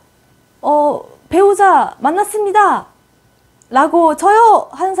경험으로 배우자 만났습니다 라고 저요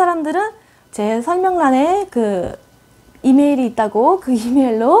하는 사람들은 제 설명란에 그 이메일이 있다고, 그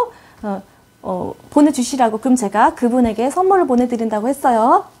이메일로 보내주시라고, 그럼 제가 그분에게 선물을 보내드린다고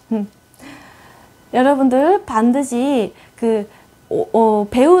했어요. 여러분들 반드시 그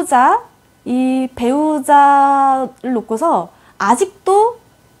이 배우자를 놓고서 아직도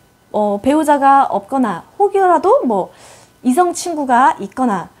배우자가 없거나 혹여라도 뭐 이성 친구가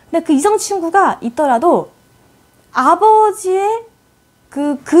있거나, 근데 그 이성 친구가 있더라도 아버지의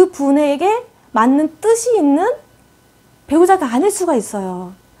그 분에게 맞는 뜻이 있는 배우자가 아닐 수가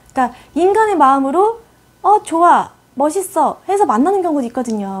있어요. 그러니까 인간의 마음으로 좋아, 멋있어 해서 만나는 경우도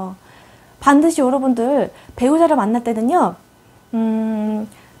있거든요. 반드시 여러분들 배우자를 만날 때는요,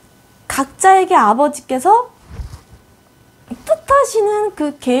 각자에게 아버지께서 뜻하시는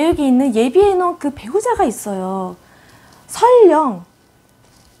그 계획이 있는, 예비해 놓은 그 배우자가 있어요. 설령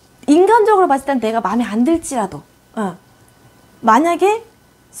인간적으로 봤을 땐 내가 마음에 안 들지라도, 만약에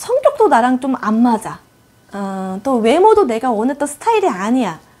성격도 나랑 좀 안 맞아, 또 외모도 내가 원했던 스타일이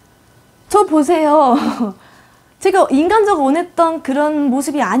아니야. 저 보세요. 제가 인간적으로 원했던 그런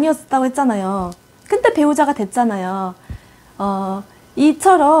모습이 아니었다고 했잖아요. 근데 배우자가 됐잖아요.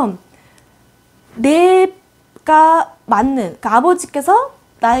 이처럼 내가 맞는, 그 아버지께서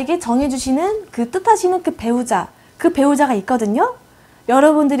나에게 정해주시는 그 뜻하시는 그 배우자가 있거든요.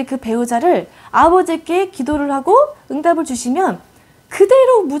 여러분들이 그 배우자를 아버지께 기도를 하고 응답을 주시면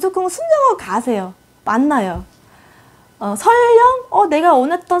그대로 무조건 순종하고 가세요. 만나요. 설령 내가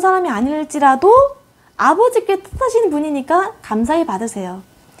원했던 사람이 아닐지라도 아버지께 뜻하시는 분이니까 감사히 받으세요.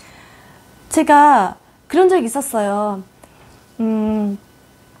 제가 그런 적이 있었어요.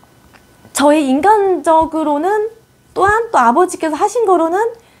 저의 인간적으로는 또한 또 아버지께서 하신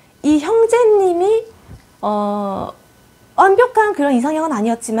거로는 이 형제님이 완벽한 그런 이상형은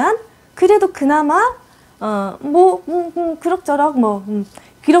아니었지만 그래도 그나마 그럭저럭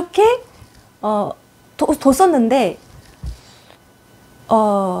그렇게 뒀었는데,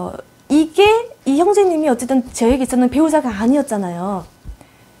 이게 이 형제님이 어쨌든 저에게 있었는 배우자가 아니었잖아요.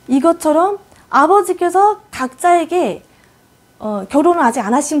 이것처럼 아버지께서 각자에게 결혼을 아직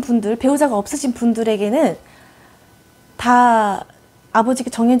안 하신 분들, 배우자가 없으신 분들에게는 다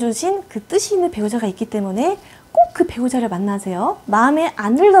아버지께 정해주신 그 뜻이 있는 배우자가 있기 때문에 꼭 그 배우자를 만나세요. 마음에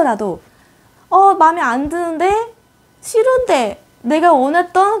안 들더라도, 마음에 안 드는데, 싫은데, 내가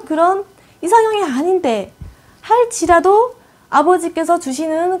원했던 그런 이상형이 아닌데 할지라도 아버지께서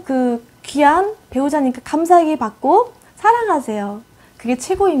주시는 그 귀한 배우자니까 감사하게 받고 사랑하세요. 그게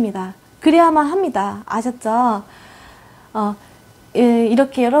최고입니다. 그래야만 합니다. 아셨죠?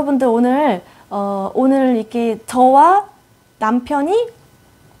 이렇게 여러분들 오늘 이렇게 저와 남편이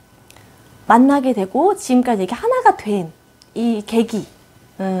만나게 되고 지금까지 이게 하나가 된 이 계기,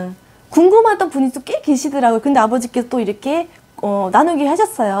 궁금했던 분이 또 꽤 계시더라고요. 근데 아버지께서 또 이렇게 나누게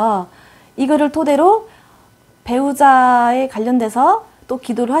하셨어요. 이거를 토대로 배우자에 관련돼서 또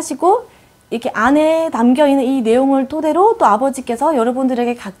기도를 하시고, 이렇게 안에 담겨있는 이 내용을 토대로 또 아버지께서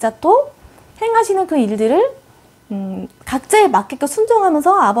여러분들에게 각자 또 행하시는 그 일들을 각자에 맞게끔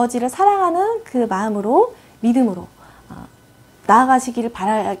순종하면서 아버지를 사랑하는 그 마음으로, 믿음으로 나아가시기를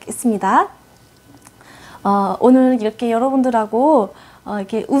바라겠습니다. 오늘 이렇게 여러분들하고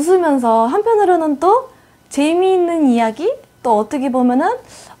이렇게 웃으면서 한편으로는 또 재미있는 이야기, 또 어떻게 보면은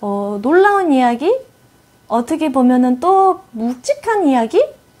놀라운 이야기, 어떻게 보면은 또 묵직한 이야기,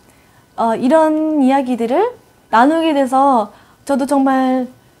 이런 이야기들을 나누게 돼서 저도 정말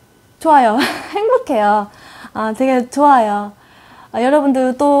좋아요. 행복해요. 되게 좋아요.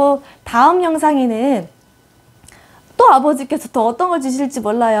 여러분들 또 다음 영상에는 또 아버지께서 또 어떤 걸 주실지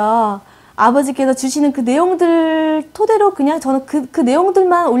몰라요. 아버지께서 주시는 그 내용들 토대로 그냥 저는 그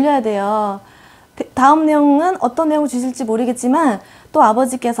내용들만 올려야 돼요. 다음 내용은 어떤 내용을 주실지 모르겠지만 또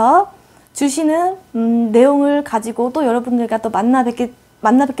아버지께서 주시는 내용을 가지고 또 여러분들과 또 만나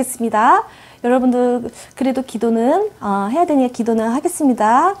뵙겠습니다. 여러분들 그래도 기도는 해야 되니까 기도는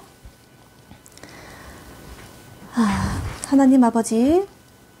하겠습니다. 하나님 아버지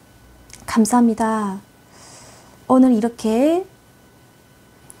감사합니다. 오늘 이렇게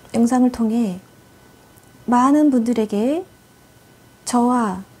영상을 통해 많은 분들에게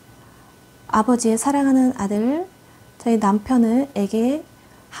저와 아버지의 사랑하는 아들, 저희 남편에게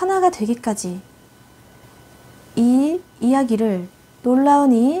하나가 되기까지 이 이야기를,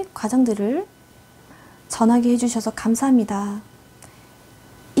 놀라운 이 과정들을 전하게 해주셔서 감사합니다.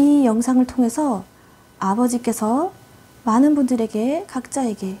 이 영상을 통해서 아버지께서 많은 분들에게,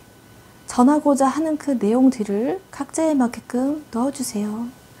 각자에게 전하고자 하는 그 내용들을 각자에 맞게끔 넣어주세요.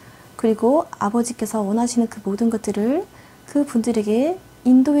 그리고 아버지께서 원하시는 그 모든 것들을 그 분들에게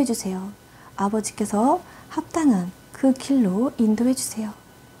인도해 주세요. 아버지께서 합당한 그 길로 인도해 주세요.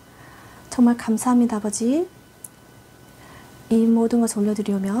 정말 감사합니다, 아버지. 이 모든 것을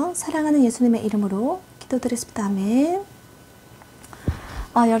올려드리오며 사랑하는 예수님의 이름으로 기도드렸습니다. 아멘.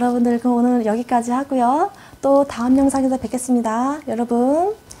 여러분들 그럼 오늘 여기까지 하고요. 또 다음 영상에서 뵙겠습니다.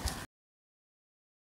 여러분